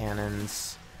custom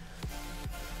cannons.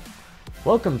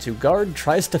 Welcome to Guard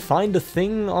Tries to Find a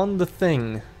Thing on the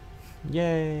Thing.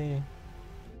 Yay.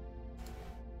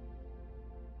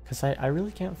 Because I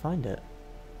really can't find it.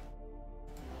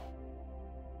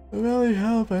 Really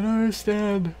help, I don't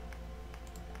understand.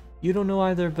 You don't know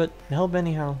either, but help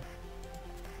anyhow.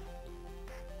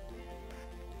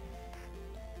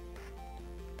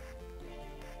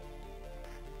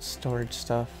 Storage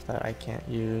stuff that I can't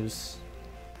use.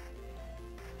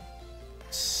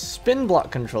 Spin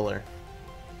block controller.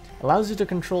 Allows you to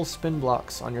control spin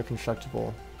blocks on your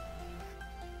constructible.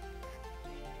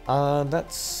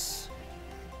 That's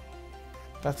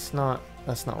not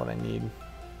what I need.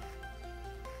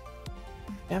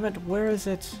 Damn it, where is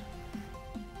it?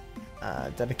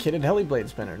 Dedicated heliblade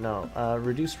spinner. No.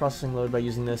 Reduce processing load by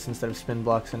using this instead of spin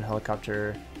blocks in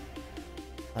helicopter.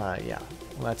 Yeah.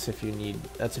 Well, that's if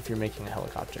you're making a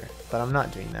helicopter. But I'm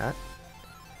not doing that.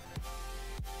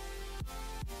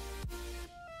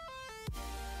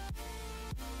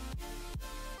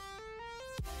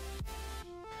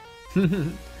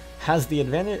 Has the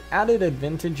added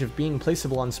advantage of being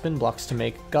placeable on spin blocks to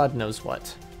make God knows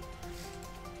what.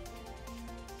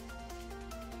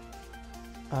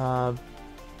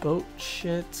 Boat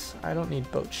shit. I don't need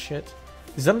boat shit.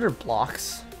 Is it under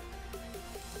blocks?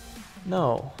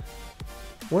 No.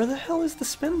 Where the hell is the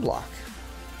spin block?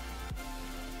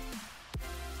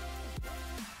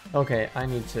 Okay, I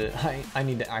need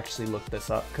to actually look this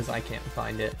up because I can't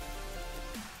find it.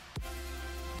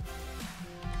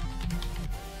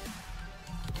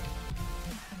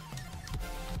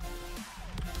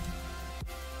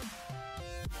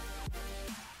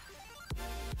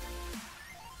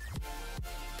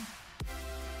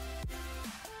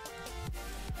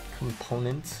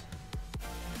 Component.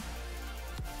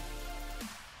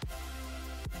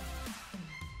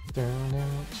 Down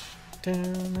out,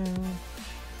 down out,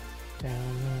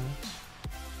 down out.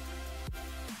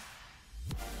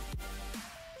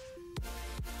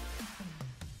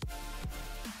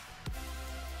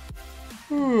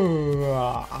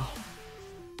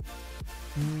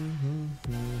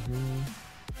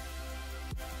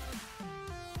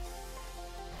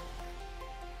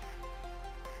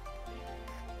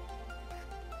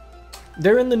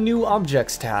 They're in the new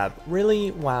objects tab. Really?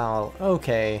 Wow.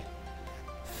 Okay.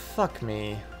 Fuck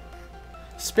me.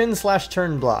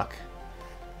 Spin/turn block.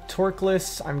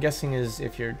 Torqueless, I'm guessing, is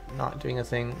if you're not doing a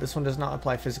thing. This one does not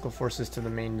apply physical forces to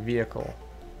the main vehicle.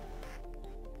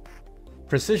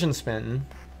 Precision spin.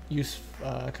 Use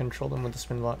control them with the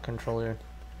spin block controller.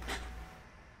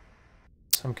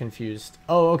 So I'm confused.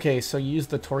 Oh, okay, so you use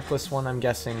the torqueless one, I'm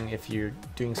guessing, if you're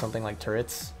doing something like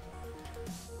turrets.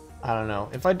 I don't know.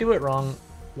 If I do it wrong,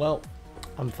 well,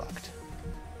 I'm fucked.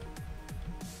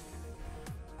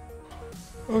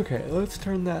 Okay, let's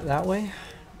turn that way.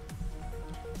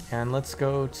 And let's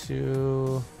go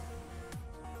to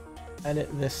edit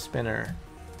this spinner,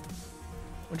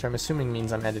 which I'm assuming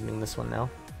means I'm editing this one now.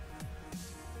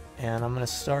 And I'm gonna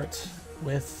start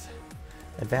with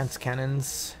advanced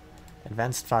cannons,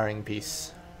 advanced firing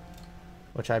piece,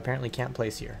 which I apparently can't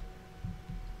place here.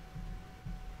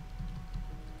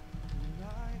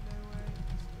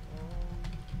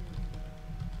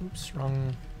 Oops,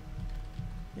 wrong.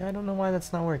 Yeah, I don't know why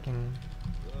that's not working.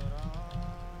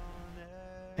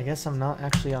 I guess I'm not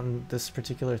actually on this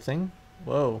particular thing.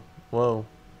 Whoa, whoa.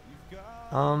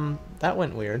 That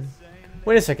went weird.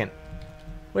 Wait a second.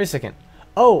 Wait a second.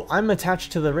 Oh, I'm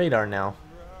attached to the radar now.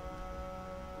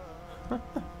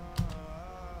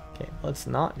 Okay, let's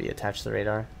not be attached to the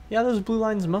radar. Yeah, those blue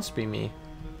lines must be me.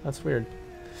 That's weird.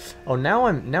 Oh, now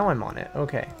I'm on it.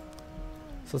 Okay.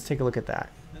 So let's take a look at that.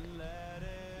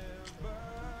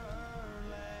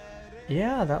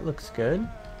 Yeah, that looks good.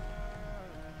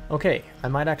 Okay, I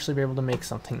might actually be able to make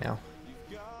something now.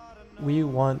 We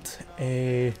want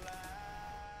a...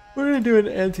 We're gonna do an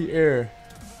anti-air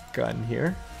gun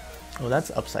here. Oh,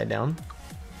 that's upside down.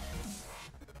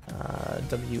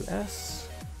 WS.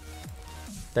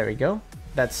 There we go.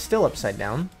 That's still upside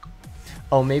down.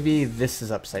 Oh, maybe this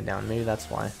is upside down. Maybe that's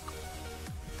why.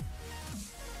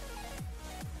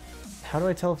 How do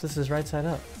I tell if this is right side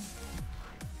up?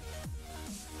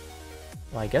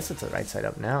 Well, I guess it's a right side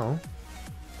up now.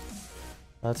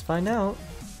 Let's find out.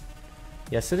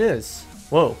 Yes, it is.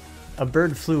 Whoa. A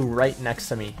bird flew right next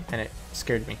to me, and it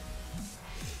scared me.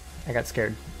 I got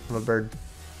scared of a bird.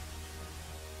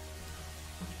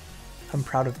 I'm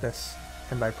proud of this.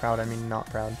 And by proud, I mean not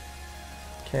proud.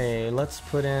 Okay, let's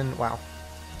put in... Wow.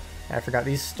 I forgot,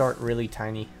 these start really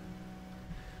tiny.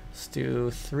 Let's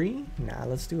do 3? Nah,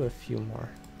 let's do a few more.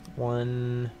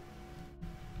 1...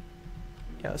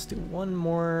 Yeah, let's do 1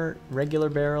 more regular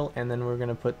barrel, and then we're going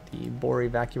to put the bore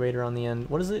evacuator on the end.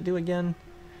 What does it do again?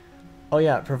 Oh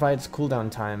yeah, it provides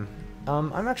cooldown time.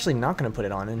 I'm actually not going to put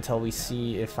it on until we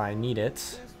see if I need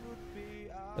it.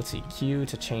 Let's see, Q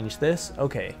to change this.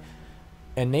 Okay.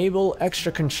 Enable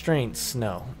extra constraints.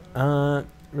 No.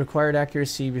 Required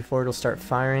accuracy before it'll start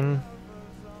firing.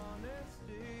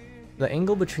 The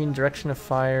angle between direction of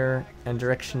fire and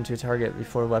direction to target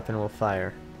before weapon will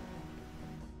fire.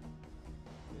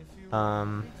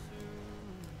 I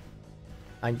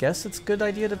guess it's a good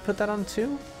idea to put that on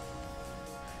 2.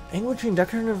 Angle between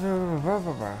direction of...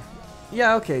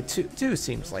 Yeah, okay, 2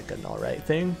 seems like an alright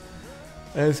thing.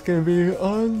 And it's gonna be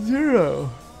on 0.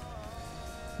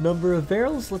 Number of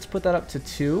barrels, let's put that up to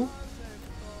 2.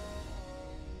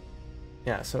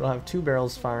 Yeah, so it'll have 2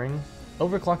 barrels firing.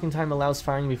 Overclocking time allows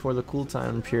firing before the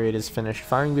cooldown period is finished.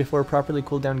 Firing before properly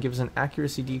cooled down gives an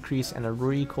accuracy decrease and a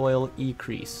recoil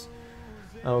increase.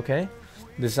 Okay.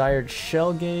 Desired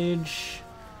shell gauge.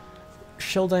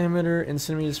 Shell diameter in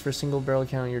centimeters for single barrel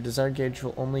count. Your desired gauge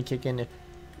will only kick in if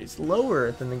it's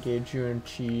lower than the gauge you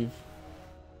achieve.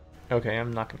 Okay,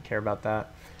 I'm not going to care about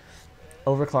that.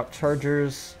 Overclock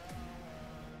chargers.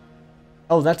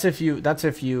 Oh, that's if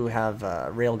you have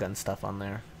railgun stuff on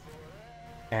there.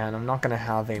 And I'm not going to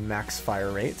have a max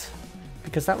fire rate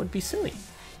because that would be silly.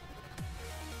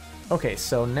 Okay,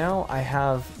 so now I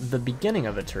have the beginning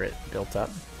of a turret built up.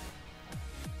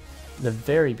 The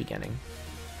very beginning.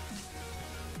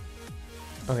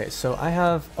 Okay, so I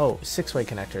have... Oh, 6-way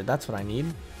connector. That's what I need.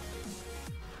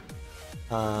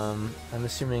 I'm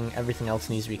assuming everything else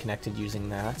needs to be connected using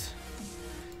that.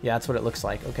 Yeah, that's what it looks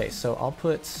like. Okay, so I'll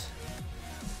put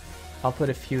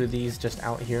a few of these just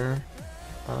out here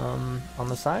on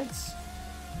the sides.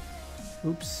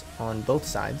 Oops, on both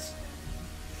sides.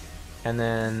 And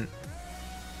then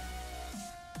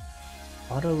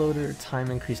autoloader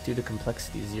time increase due to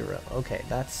complexity 0. Okay,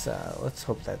 that's let's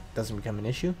hope that doesn't become an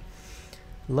issue.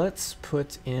 Let's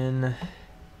put in...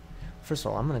 First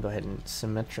of all, I'm going to go ahead and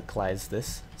symmetricalize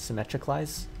this.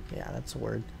 Symmetricalize? Yeah, that's a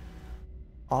word.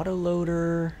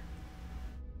 Autoloader...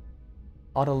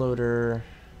 Autoloader...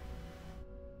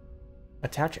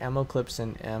 Attach ammo clips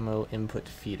and ammo input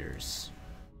feeders.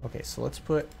 Okay, so let's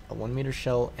put a 1-meter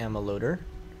shell ammo loader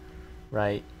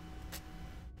right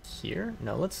here.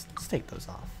 No, let's take those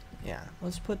off. Yeah,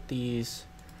 let's put these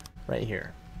right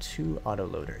here. 2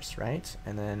 autoloaders, right?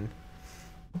 And then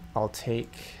I'll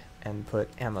take and put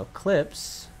ammo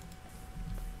clips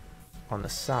on the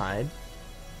side.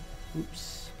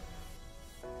 Oops.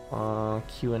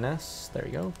 Q and S, there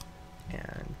we go.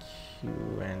 And Q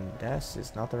and S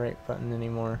is not the right button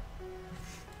anymore.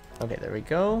 Okay, there we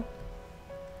go.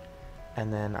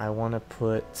 And then I want to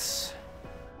put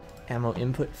ammo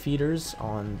input feeders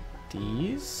on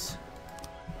these.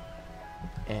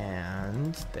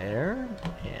 And there.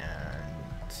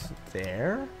 And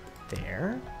there.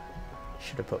 There.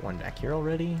 Should have put one back here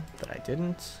already, but I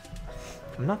didn't.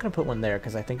 I'm not going to put one there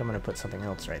because I think I'm going to put something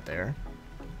else right there.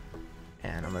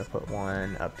 And I'm going to put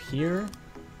one up here.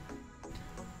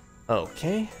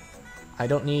 Okay. I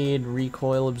don't need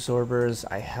recoil absorbers.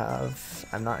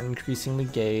 I'm not increasing the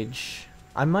gauge.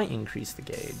 I might increase the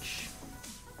gauge.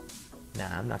 Nah,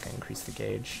 I'm not going to increase the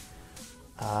gauge.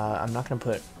 I'm not going to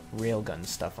put railgun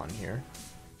stuff on here.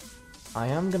 I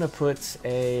am going to put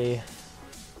a...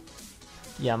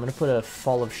 Yeah, I'm going to put a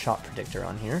fall of shot predictor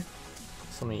on here.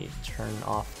 So let me turn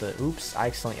off the... Oops, I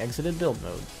accidentally exited build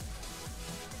mode.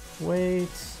 Wait,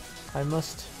 I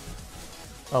must...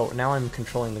 Oh, now I'm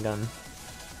controlling the gun.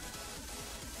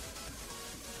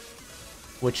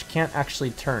 Which can't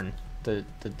actually turn the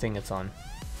thing it's on.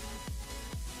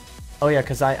 Oh yeah,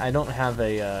 because I don't have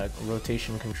a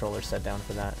rotation controller set down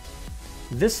for that.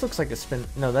 This looks like a spin...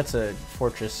 No, that's a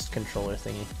fortress controller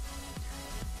thingy.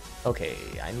 Okay,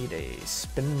 I need a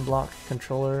spin block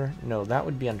controller. No, that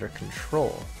would be under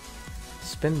control.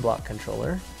 Spin block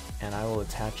controller. And I will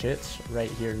attach it right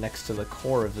here next to the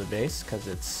core of the base, because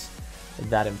it's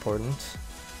that important.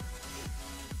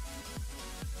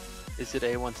 Is it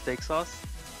A1 steak sauce?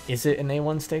 Is it an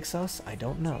A1 steak sauce? I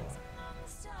don't know.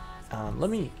 Let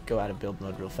me go out of build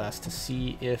mode real fast to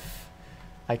see if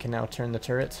I can now turn the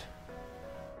turret.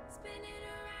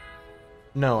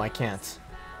 No, I can't.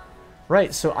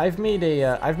 Right, so I've made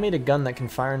a gun that can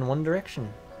fire in one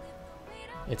direction.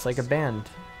 It's like a band.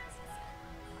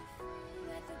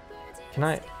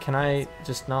 Can I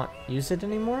just not use it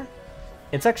anymore?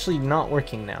 It's actually not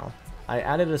working now. I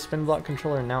added a spin block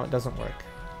controller and now it doesn't work.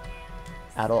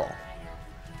 At all.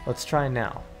 Let's try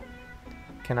now.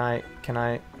 Can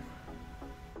I...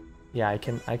 Yeah, I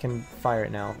can fire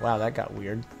it now. Wow, that got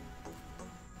weird.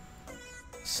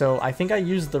 So I think I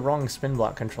used the wrong spin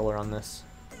block controller on this.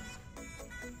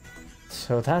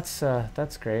 So that's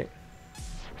great.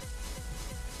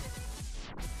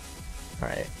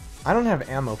 Alright. I don't have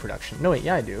ammo production. No wait,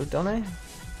 yeah I do, don't I?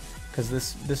 Because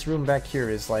this room back here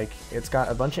is like, it's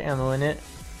got a bunch of ammo in it,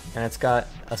 and it's got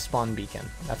a spawn beacon.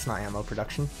 That's not ammo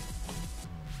production.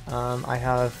 I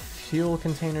have fuel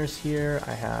containers here,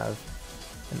 I have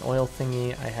an oil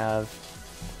thingy, I have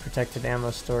protected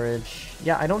ammo storage.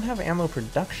 Yeah, I don't have ammo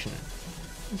production.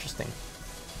 Interesting.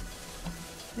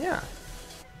 Yeah.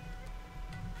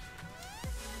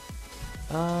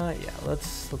 Yeah,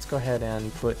 let's go ahead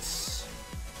and put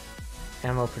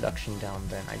ammo production down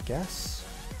then, I guess.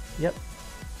 Yep.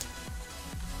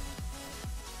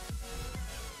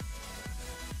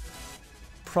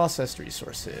 Processed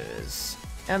resources.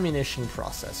 Ammunition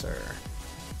processor.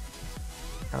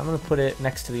 And I'm gonna put it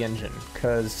next to the engine,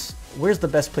 because where's the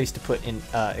best place to put in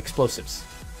explosives?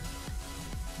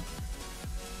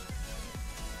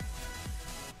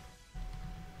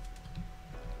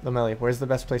 Lomeli, where's the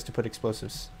best place to put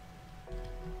explosives?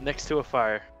 Next to a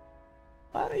fire.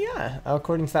 Yeah,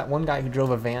 according to that one guy who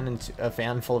drove a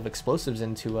van full of explosives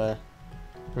into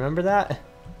remember that?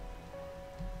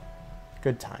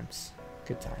 Good times.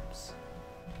 Good times.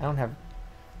 I don't have...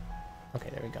 Okay,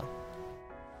 there we go.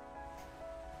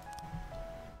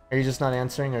 Are you just not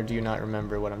answering, or do you not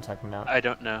remember what I'm talking about? I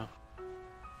don't know.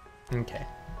 Okay.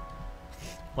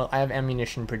 Well, I have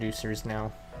ammunition producers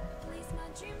now.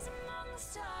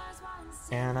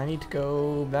 And I need to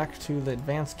go back to the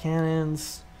advanced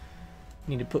cannons.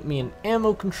 Need to put me an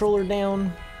ammo controller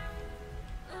down.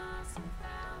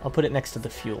 I'll put it next to the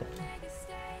fuel.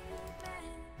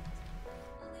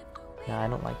 Yeah, I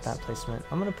don't like that placement.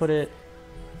 I'm gonna put it...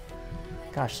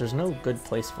 Gosh, there's no good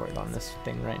place for it on this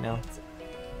thing right now.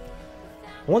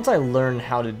 Once I learn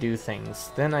how to do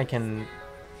things, then I can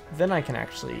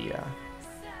actually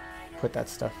put that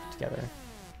stuff together.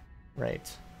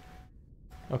 Right.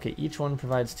 Okay, each one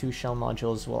provides 2 shell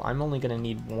modules. Well, I'm only gonna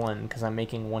need 1 because I'm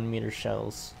making 1 meter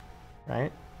shells,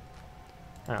 right?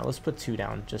 Alright, let's put 2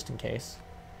 down just in case.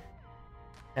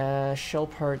 Shell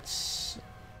parts.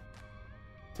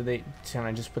 Can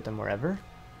I just put them wherever?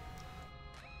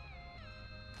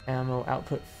 Ammo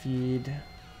output feed.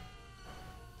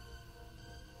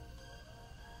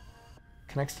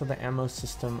 Connects to the ammo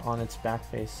system on its back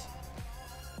face.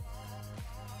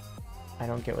 I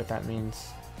don't get what that means.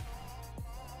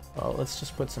 Well, let's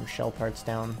just put some shell parts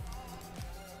down.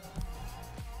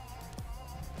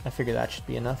 I figure that should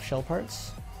be enough shell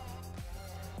parts.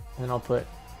 And then I'll put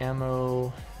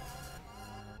ammo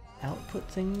output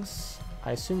things.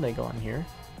 I assume they go on here.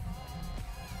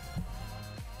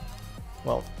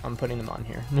 Well, I'm putting them on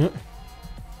here.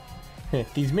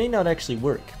 These may not actually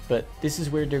work, but this is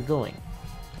where they're going.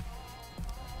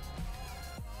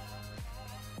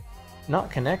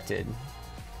 Not connected.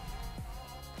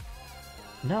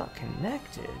 Not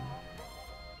connected.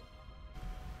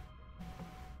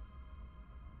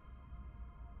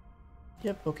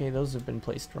 Yep, okay, those have been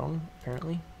placed wrong,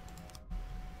 apparently.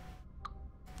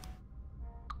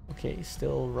 Okay,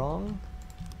 still wrong.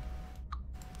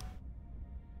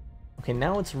 Okay,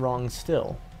 now it's wrong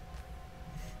still.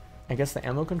 I guess the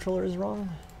ammo controller is wrong?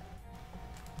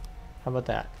 How about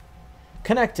that?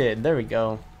 Connected! There we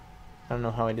go. I don't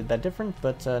know how I did that different,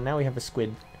 but now we have a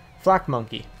squid. Flak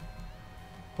monkey.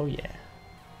 Oh yeah.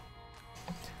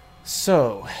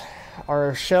 So,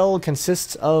 our shell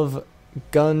consists of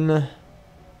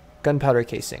gunpowder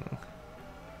casing.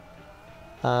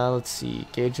 Let's see,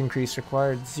 gauge increase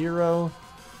required 0.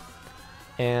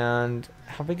 And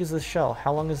how big is this shell?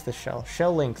 How long is this shell?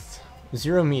 Shell length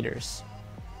 0 meters.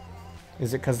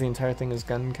 Is it because the entire thing is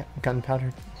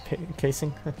gunpowder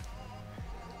casing?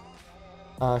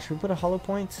 Should we put a hollow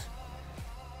point?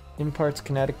 Imparts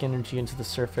kinetic energy into the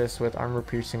surface with armor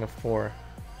piercing of 4.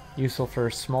 Useful for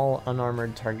small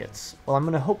unarmored targets. Well, I'm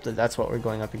gonna hope that that's what we're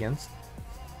going up against.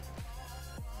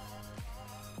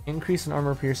 Increase in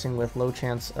armor piercing with low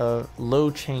change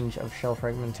of shell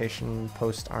fragmentation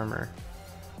post armor.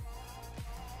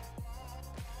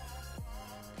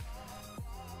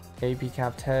 AP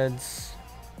capped heads.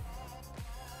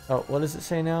 Oh, what does it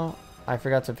say now? I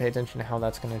forgot to pay attention to how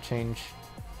that's going to change.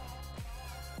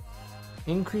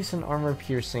 Increase in armor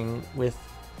piercing with...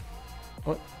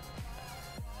 What?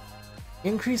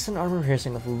 Increase in armor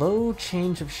piercing with low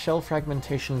change of shell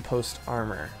fragmentation post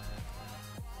armor.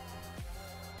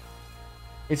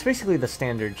 It's basically the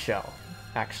standard shell,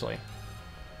 actually.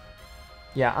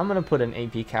 Yeah, I'm going to put an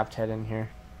AP capped head in here.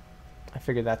 I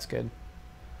figured that's good.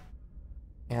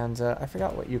 And I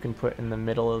forgot what you can put in the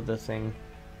middle of the thing.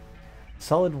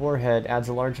 Solid warhead adds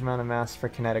a large amount of mass for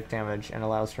kinetic damage and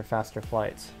allows for faster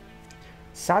flights.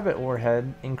 Sabot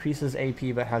warhead increases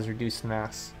AP but has reduced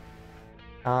mass.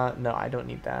 No, I don't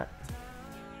need that.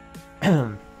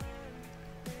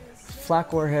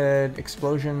 Flak warhead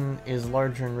explosion is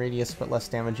larger in radius but less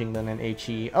damaging than an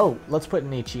HE. Oh, let's put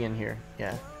an HE in here.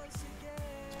 Yeah.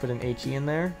 Let's put an HE in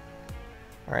there.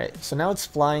 Alright, so now it's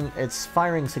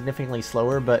firing significantly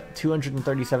slower, but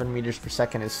 237 meters per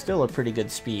second is still a pretty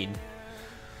good speed.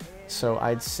 So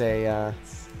I'd say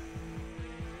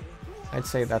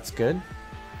that's good.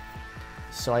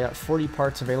 So I got 40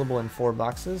 parts available in 4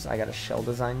 boxes. I got a shell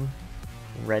design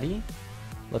ready.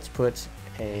 Let's put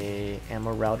a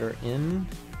ammo router in,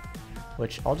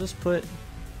 which I'll just put...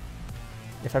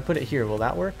 If I put it here, will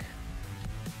that work?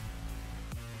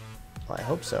 Well, I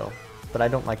hope so. But I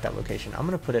don't like that location. I'm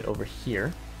going to put it over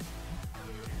here.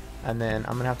 And then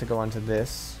I'm going to have to go onto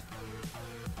this.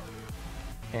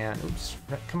 And, oops,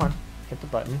 come on, hit the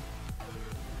button.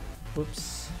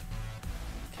 Whoops.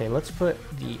 Okay, let's put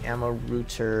the ammo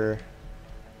router...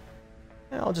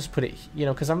 I'll just put it, you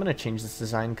know, because I'm going to change this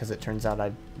design because it turns out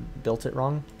I built it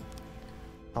wrong.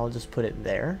 I'll just put it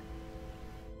there.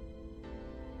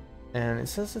 And it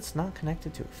says it's not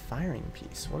connected to a firing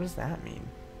piece. What does that mean?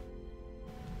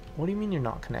 What do you mean you're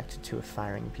not connected to a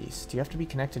firing piece? Do you have to be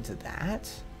connected to that?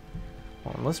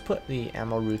 Well, let's put the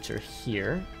ammo router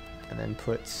here, and then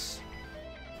put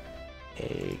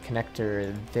a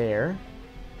connector there.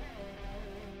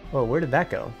 Oh, where did that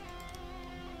go?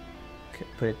 Okay,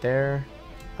 put it there.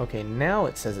 Okay, now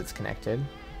it says it's connected.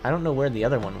 I don't know where the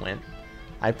other one went.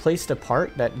 I placed a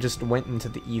part that just went into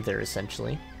the ether,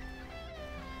 essentially.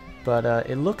 But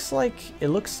it looks like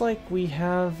we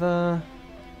have.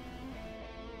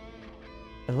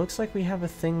 It looks like we have a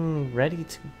thing ready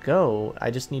to go.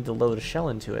 I just need to load a shell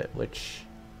into it, which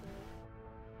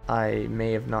I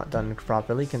may have not done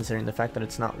properly considering the fact that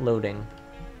it's not loading.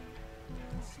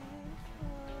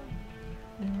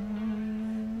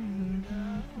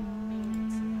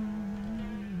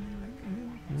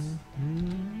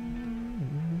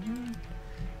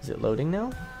 Is it loading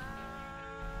now?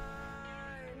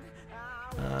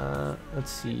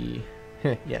 Let's see.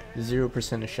 Yeah,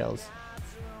 0% of shells.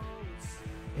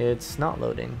 It's not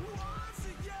loading.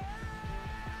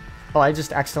 Oh, I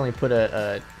just accidentally put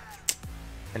an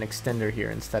extender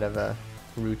here instead of a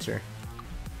router.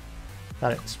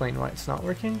 That'll explain why it's not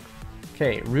working.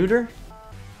 Okay, router.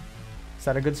 Is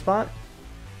that a good spot?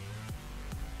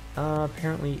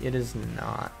 Apparently it is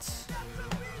not.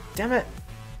 Damn it!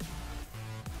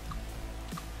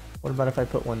 What about if I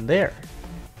put one there?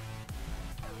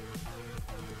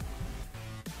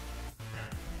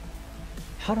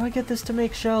 How do I get this to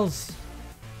make shells?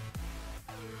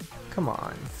 Come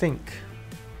on, think.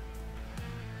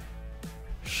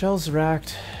 Shells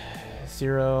racked,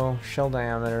 0. Shell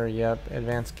diameter, yep.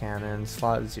 Advanced cannon,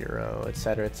 slot 0,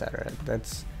 etc., etc.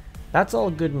 That's all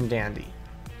good and dandy.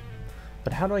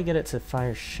 But how do I get it to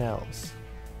fire shells?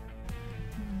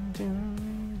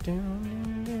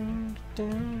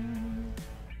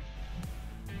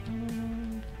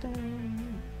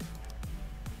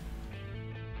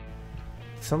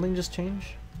 Something just changed?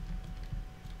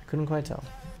 I couldn't quite tell.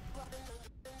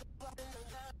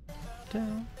 I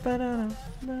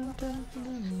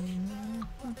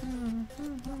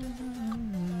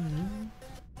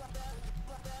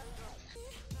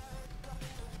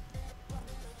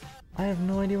have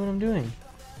no idea what I'm doing.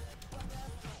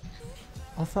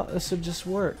 I thought this would just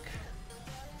work.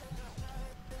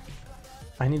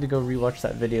 I need to go rewatch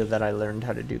that video that I learned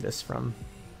how to do this from.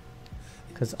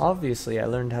 Because obviously I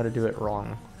learned how to do it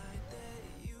wrong.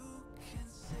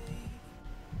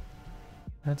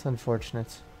 That's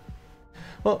unfortunate.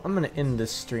 Well, I'm going to end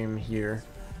this stream here,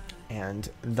 and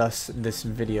thus this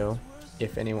video,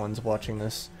 if anyone's watching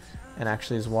this and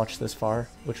actually has watched this far,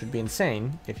 which would be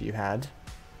insane if you had.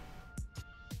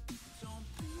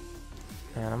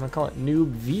 And I'm going to call it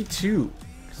Noob V2,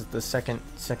 because it's the second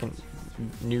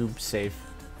noob save.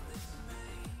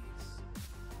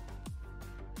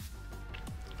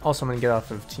 Also, I'm going to get off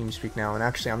of TeamSpeak now, and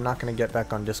actually I'm not going to get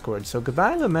back on Discord, so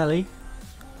goodbye, Lomeli.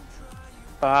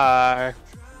 Bye.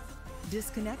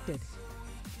 Disconnected.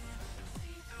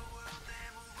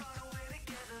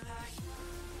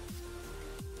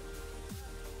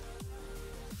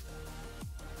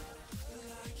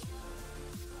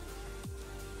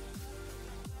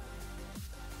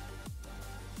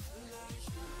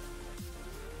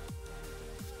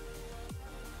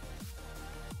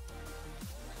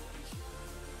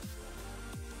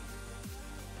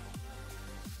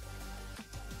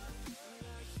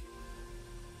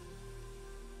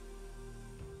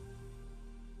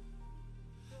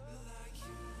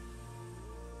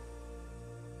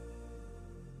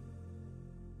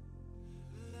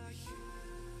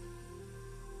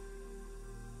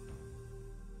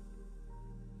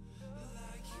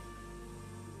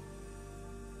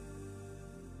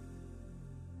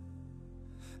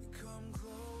 Come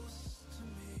close to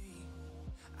me.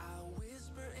 I'll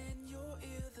whisper in your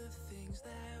ear the things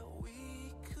that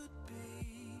we could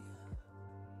be.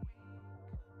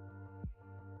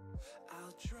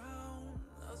 I'll drown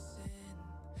us in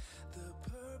the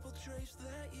purple drapes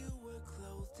that you were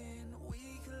clothed in.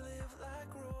 We could live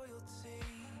like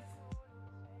royalty.